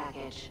 Care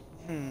package.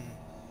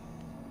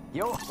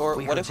 Yo, Or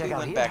we what could if we check out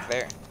went here. back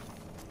there?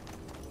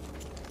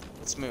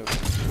 Let's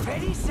move.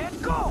 Ready, set,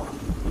 go!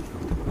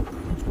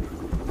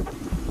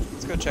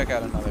 Let's go check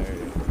out another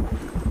area.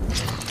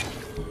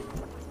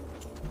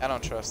 I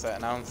don't trust that,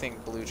 and I don't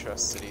think Blue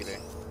trusts it either.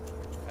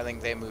 I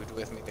think they moved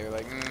with me. They were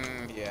like,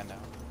 yeah, no.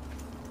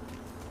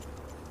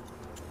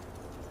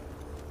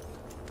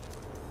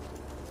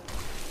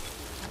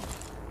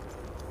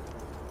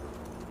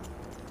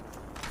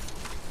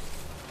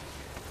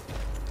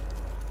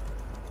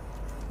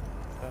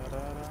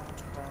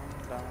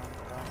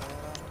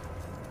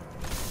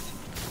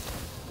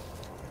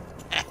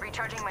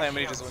 Recharging my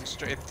Calamity shields. just went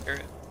straight through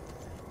it.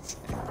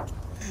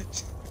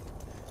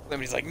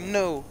 Calamity's like,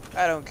 no,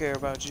 I don't care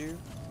about you.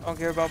 I don't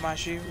care about my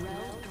shield.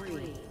 Round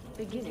 3.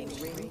 Beginning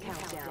ring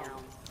countdown.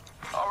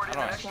 Already I the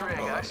don't next actually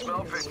ring. know. I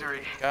smell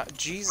victory. God,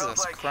 Jesus,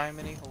 Smells like-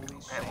 criminy, holy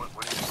Man, shit.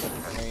 what is it?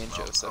 Mary and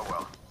Joseph. Oh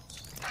well.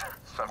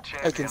 Some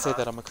champion, I can say huh?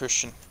 that I'm a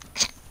Christian.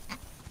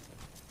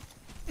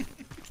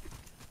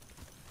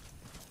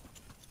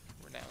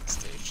 Renowned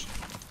stage.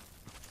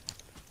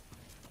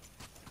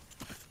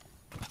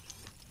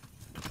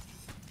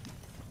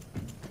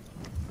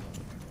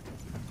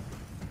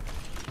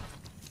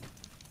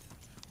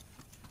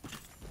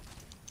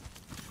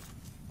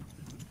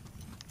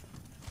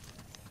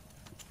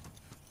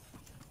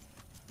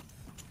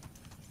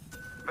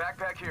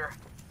 Backpack here.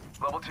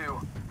 Level 2.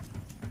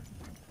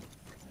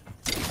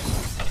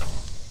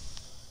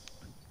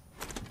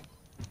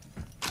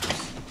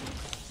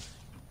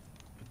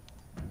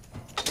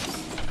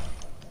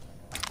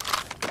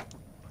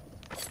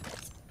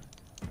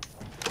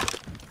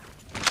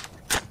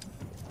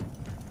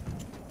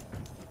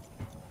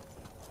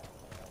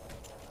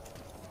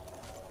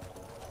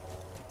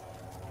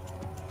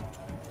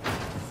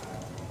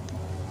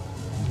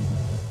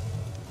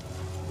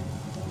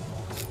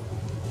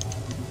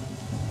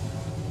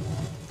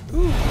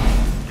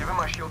 Give him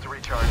my shield to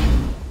recharge.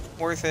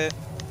 Worth it.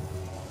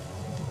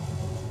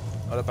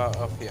 What about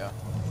up here?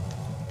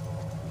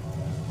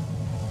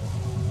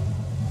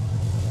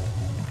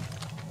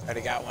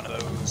 Already got one of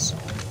those.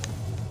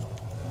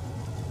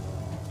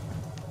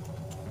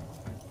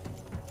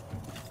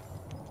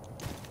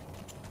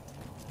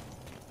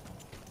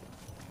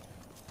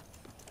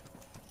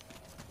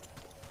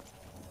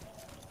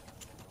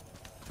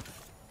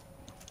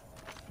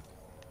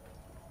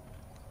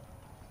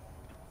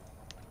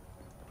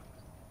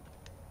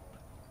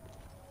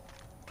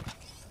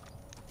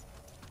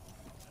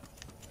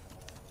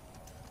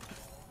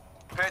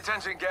 Pay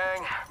attention,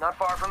 gang. Not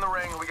far from the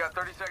ring. We got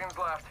 30 seconds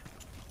left.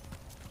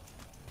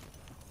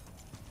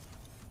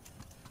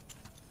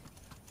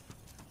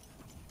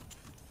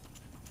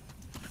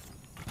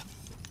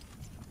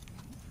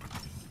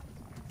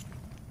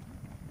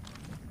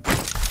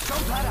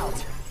 Jump that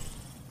out!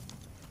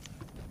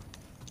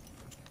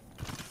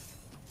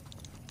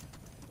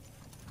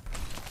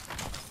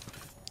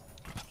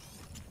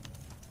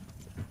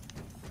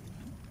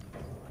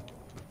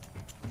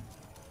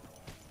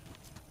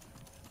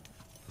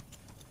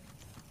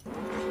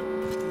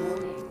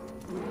 Warning.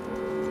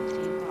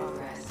 In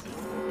progress.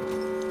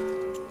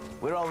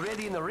 We're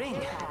already in the ring.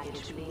 Care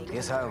package being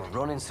Guess I'll delivered.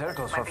 run in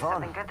circles Might for be fun.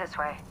 something good this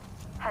way.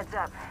 Heads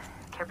up.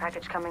 Care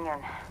package coming in.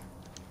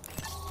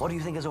 What do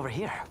you think is over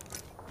here?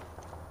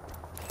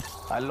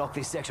 I'll lock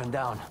this section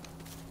down.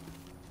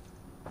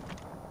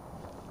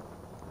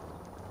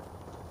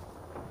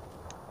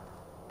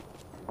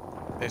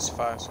 There's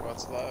 5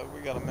 spots left.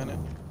 We got a minute.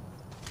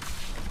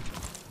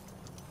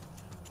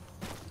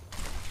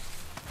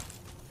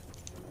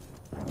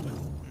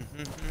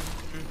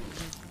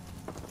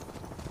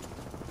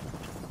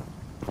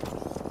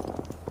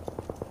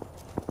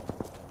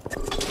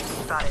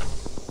 Got it.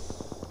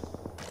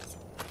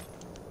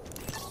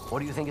 What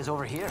do you think is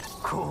over here?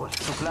 Cool.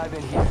 Supply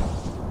bin here.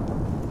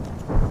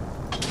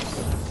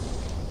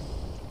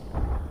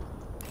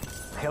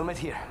 Helmet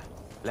here.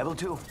 Level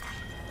 2.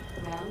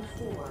 Round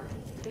 4.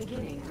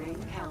 Beginning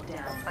ring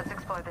countdown. Let's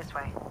explore this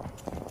way.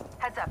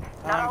 Heads up.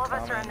 Not I'm all of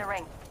us are in coming. the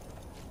ring.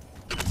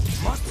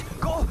 Must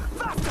go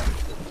faster!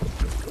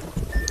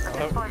 Let's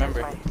Oh, explore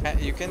remember, this way.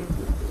 you can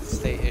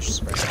stay-ish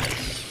spread.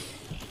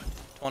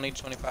 20,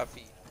 25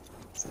 feet.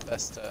 It's the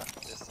best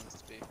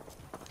distance to be.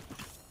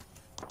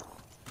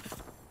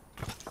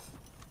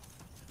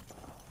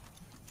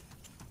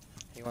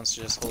 He wants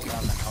to just hold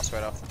down the house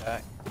right off the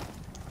bat.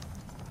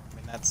 I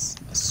mean, that's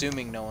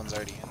assuming no one's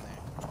already in there.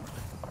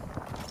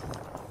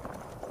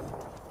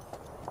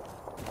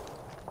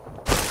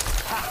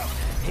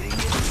 Hitting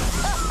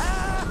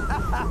it.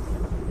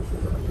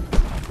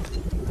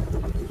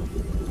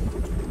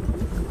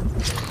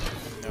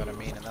 You know what I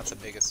mean? And that's a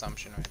big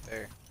assumption right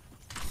there.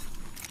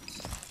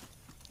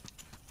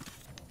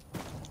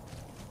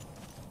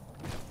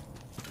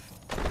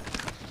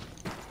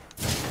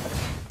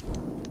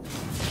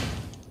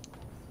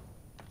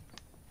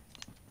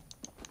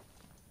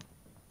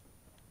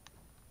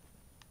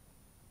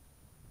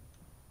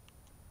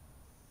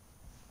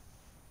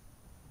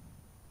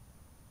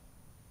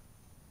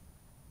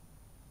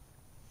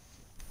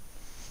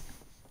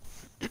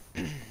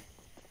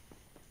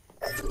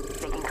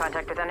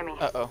 Contact with enemy.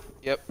 Uh-oh.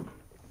 Yep.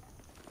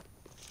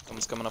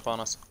 Someone's coming up on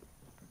us.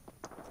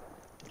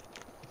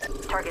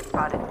 Target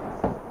spotted.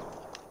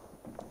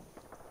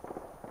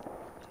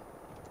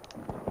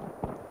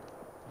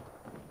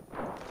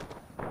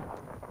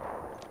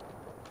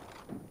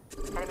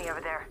 Enemy over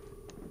there.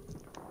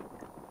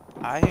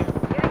 I hear.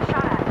 Getting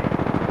shot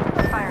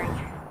at. Firing.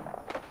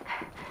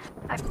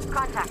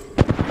 Contact.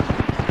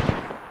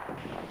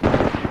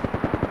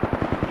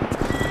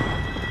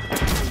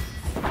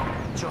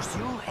 Just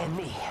you and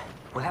me.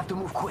 We'll have to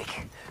move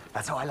quick.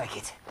 That's how I like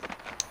it.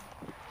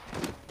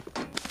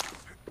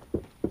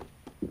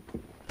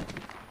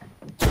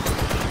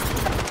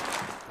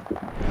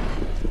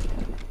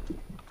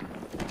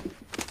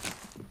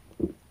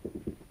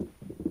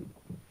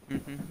 In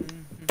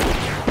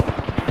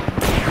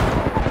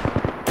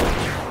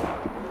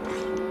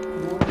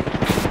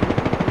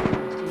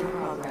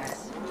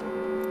progress.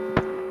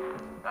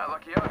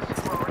 Lucky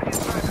us. We're already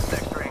inside this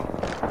next ring.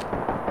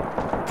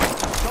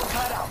 Don't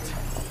cut out.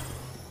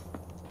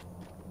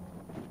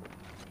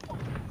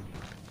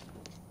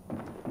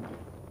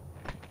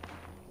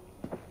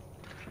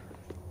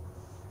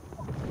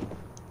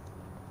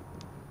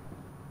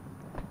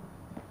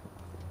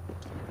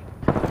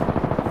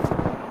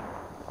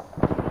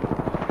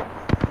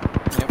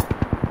 Yep.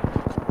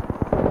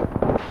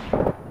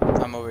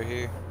 I'm over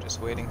here,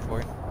 just waiting for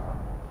it.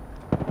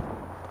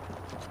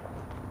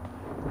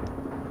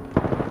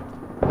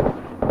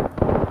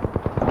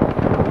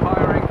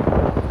 Firing.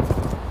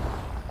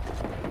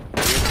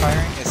 You're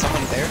firing? Is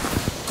someone there?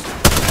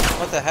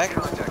 What the heck?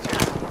 Contact here.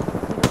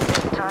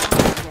 This time,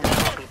 it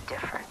will be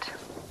different.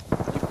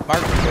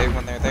 Mark them, babe,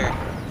 when they're there.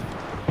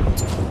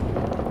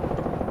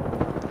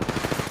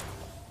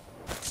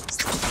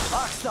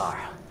 Rockstar.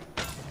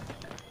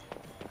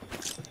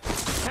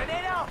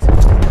 Grenade out.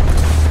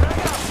 Frag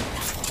out.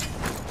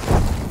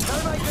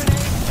 Thermite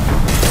grenade.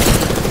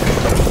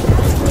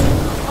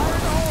 Fire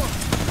in the hole.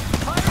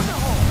 Fire in the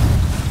hole.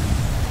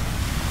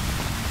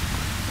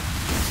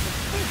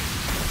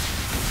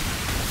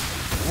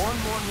 One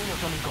more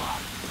minute, amigo.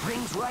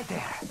 Rings right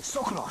there.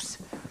 So close.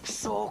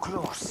 So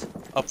close.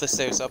 Up the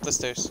stairs, up the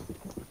stairs.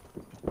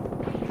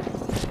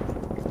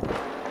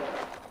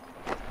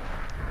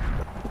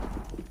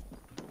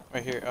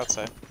 Right here,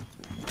 outside.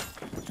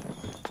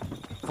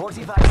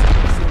 45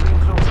 seconds till ring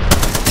closes.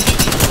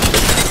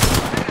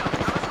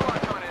 Another squad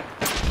coming in.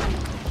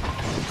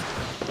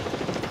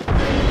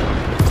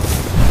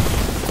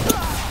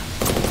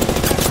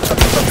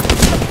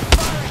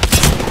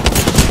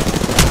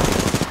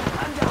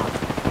 I'm down.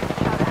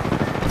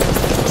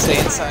 Stay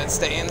inside,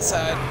 stay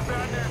inside.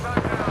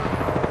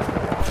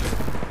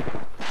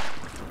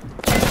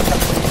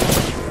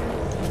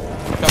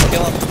 Come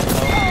kill him.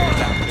 Oh, you're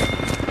down.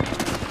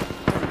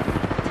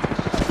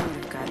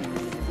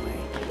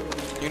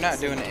 You're not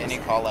doing any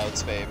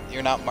callouts, babe.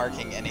 You're not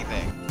marking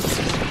anything.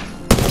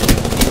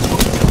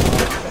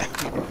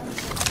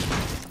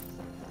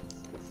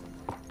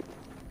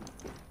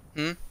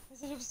 Hmm? I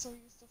said I'm so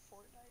used to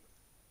Fortnite.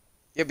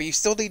 Yeah, but you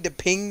still need to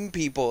ping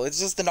people. It's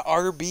just an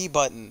RB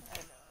button. I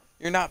know.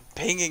 You're not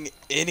pinging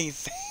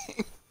anything.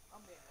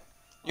 I'm being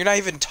a You're not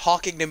even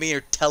talking to me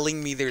or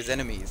telling me there's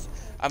enemies.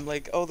 I'm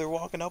like, oh, they're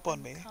walking up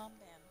on me. calm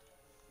band.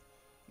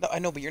 No, I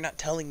know, but you're not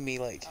telling me,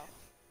 like, Oh.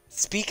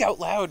 speak out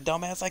loud,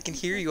 dumbass. I can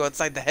hear you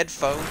outside the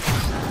headphone.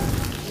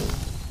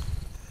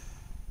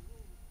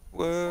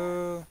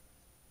 Whoa.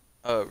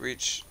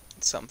 Reach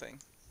something.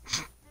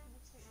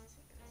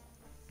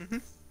 Mm-hmm.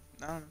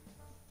 I don't know.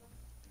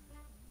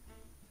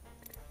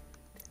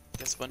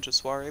 Guess a bunch of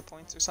soiree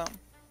points or something?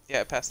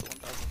 Yeah, I passed the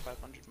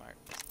 1,500 mark.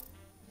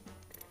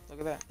 Look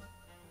at that.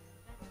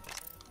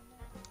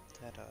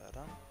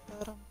 Ta-da-dum,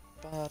 ba-dum,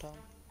 ba-dum.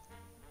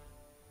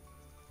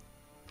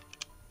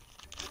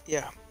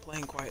 Yeah,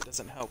 playing quiet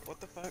doesn't help. What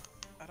the fuck?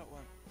 I don't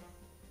want...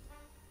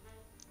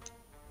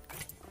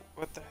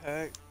 What the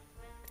heck?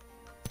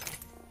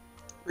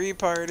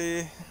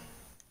 Re-party!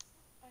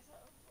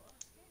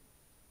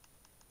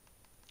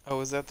 Oh,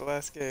 was that the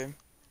last game?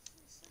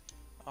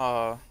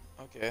 Aw,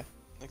 okay.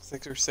 Looks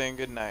like we're saying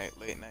goodnight,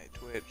 late night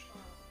Twitch.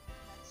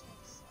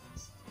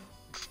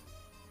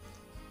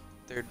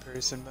 Third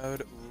person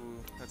mode?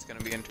 Ooh, that's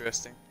gonna be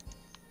interesting.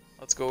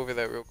 Let's go over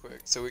that real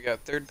quick. So we got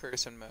third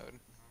person mode,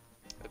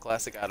 the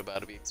classic out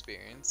about to be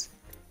experience,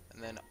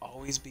 and then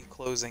always be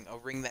closing, a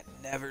ring that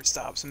never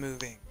stops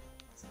moving.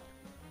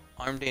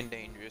 Armed and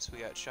Dangerous, we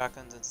got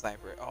shotguns and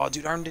sniper. Oh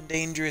dude, Armed and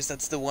Dangerous,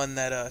 that's the one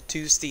that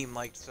 2 Steam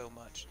liked so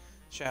much.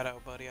 Shout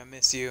out buddy, I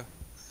miss you.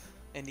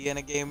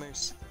 Indiana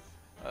Gamers.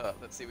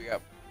 Let's see, we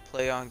got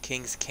play on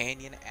King's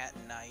Canyon at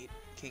night.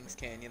 King's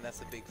Canyon,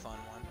 that's a big fun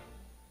one.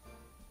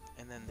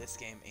 And then this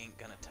game ain't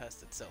gonna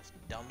test itself.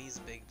 Dummies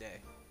big day.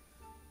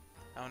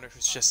 I wonder if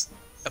it's just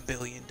a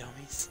billion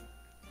dummies.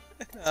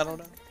 I don't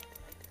know.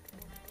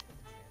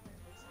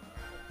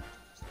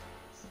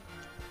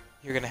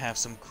 You're gonna have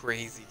some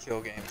crazy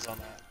kill games on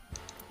that.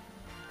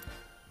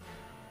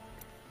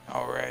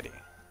 Alrighty.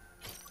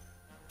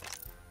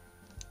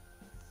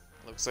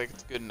 Looks like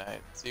it's good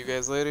night. See you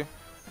guys later.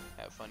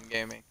 Have fun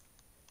gaming.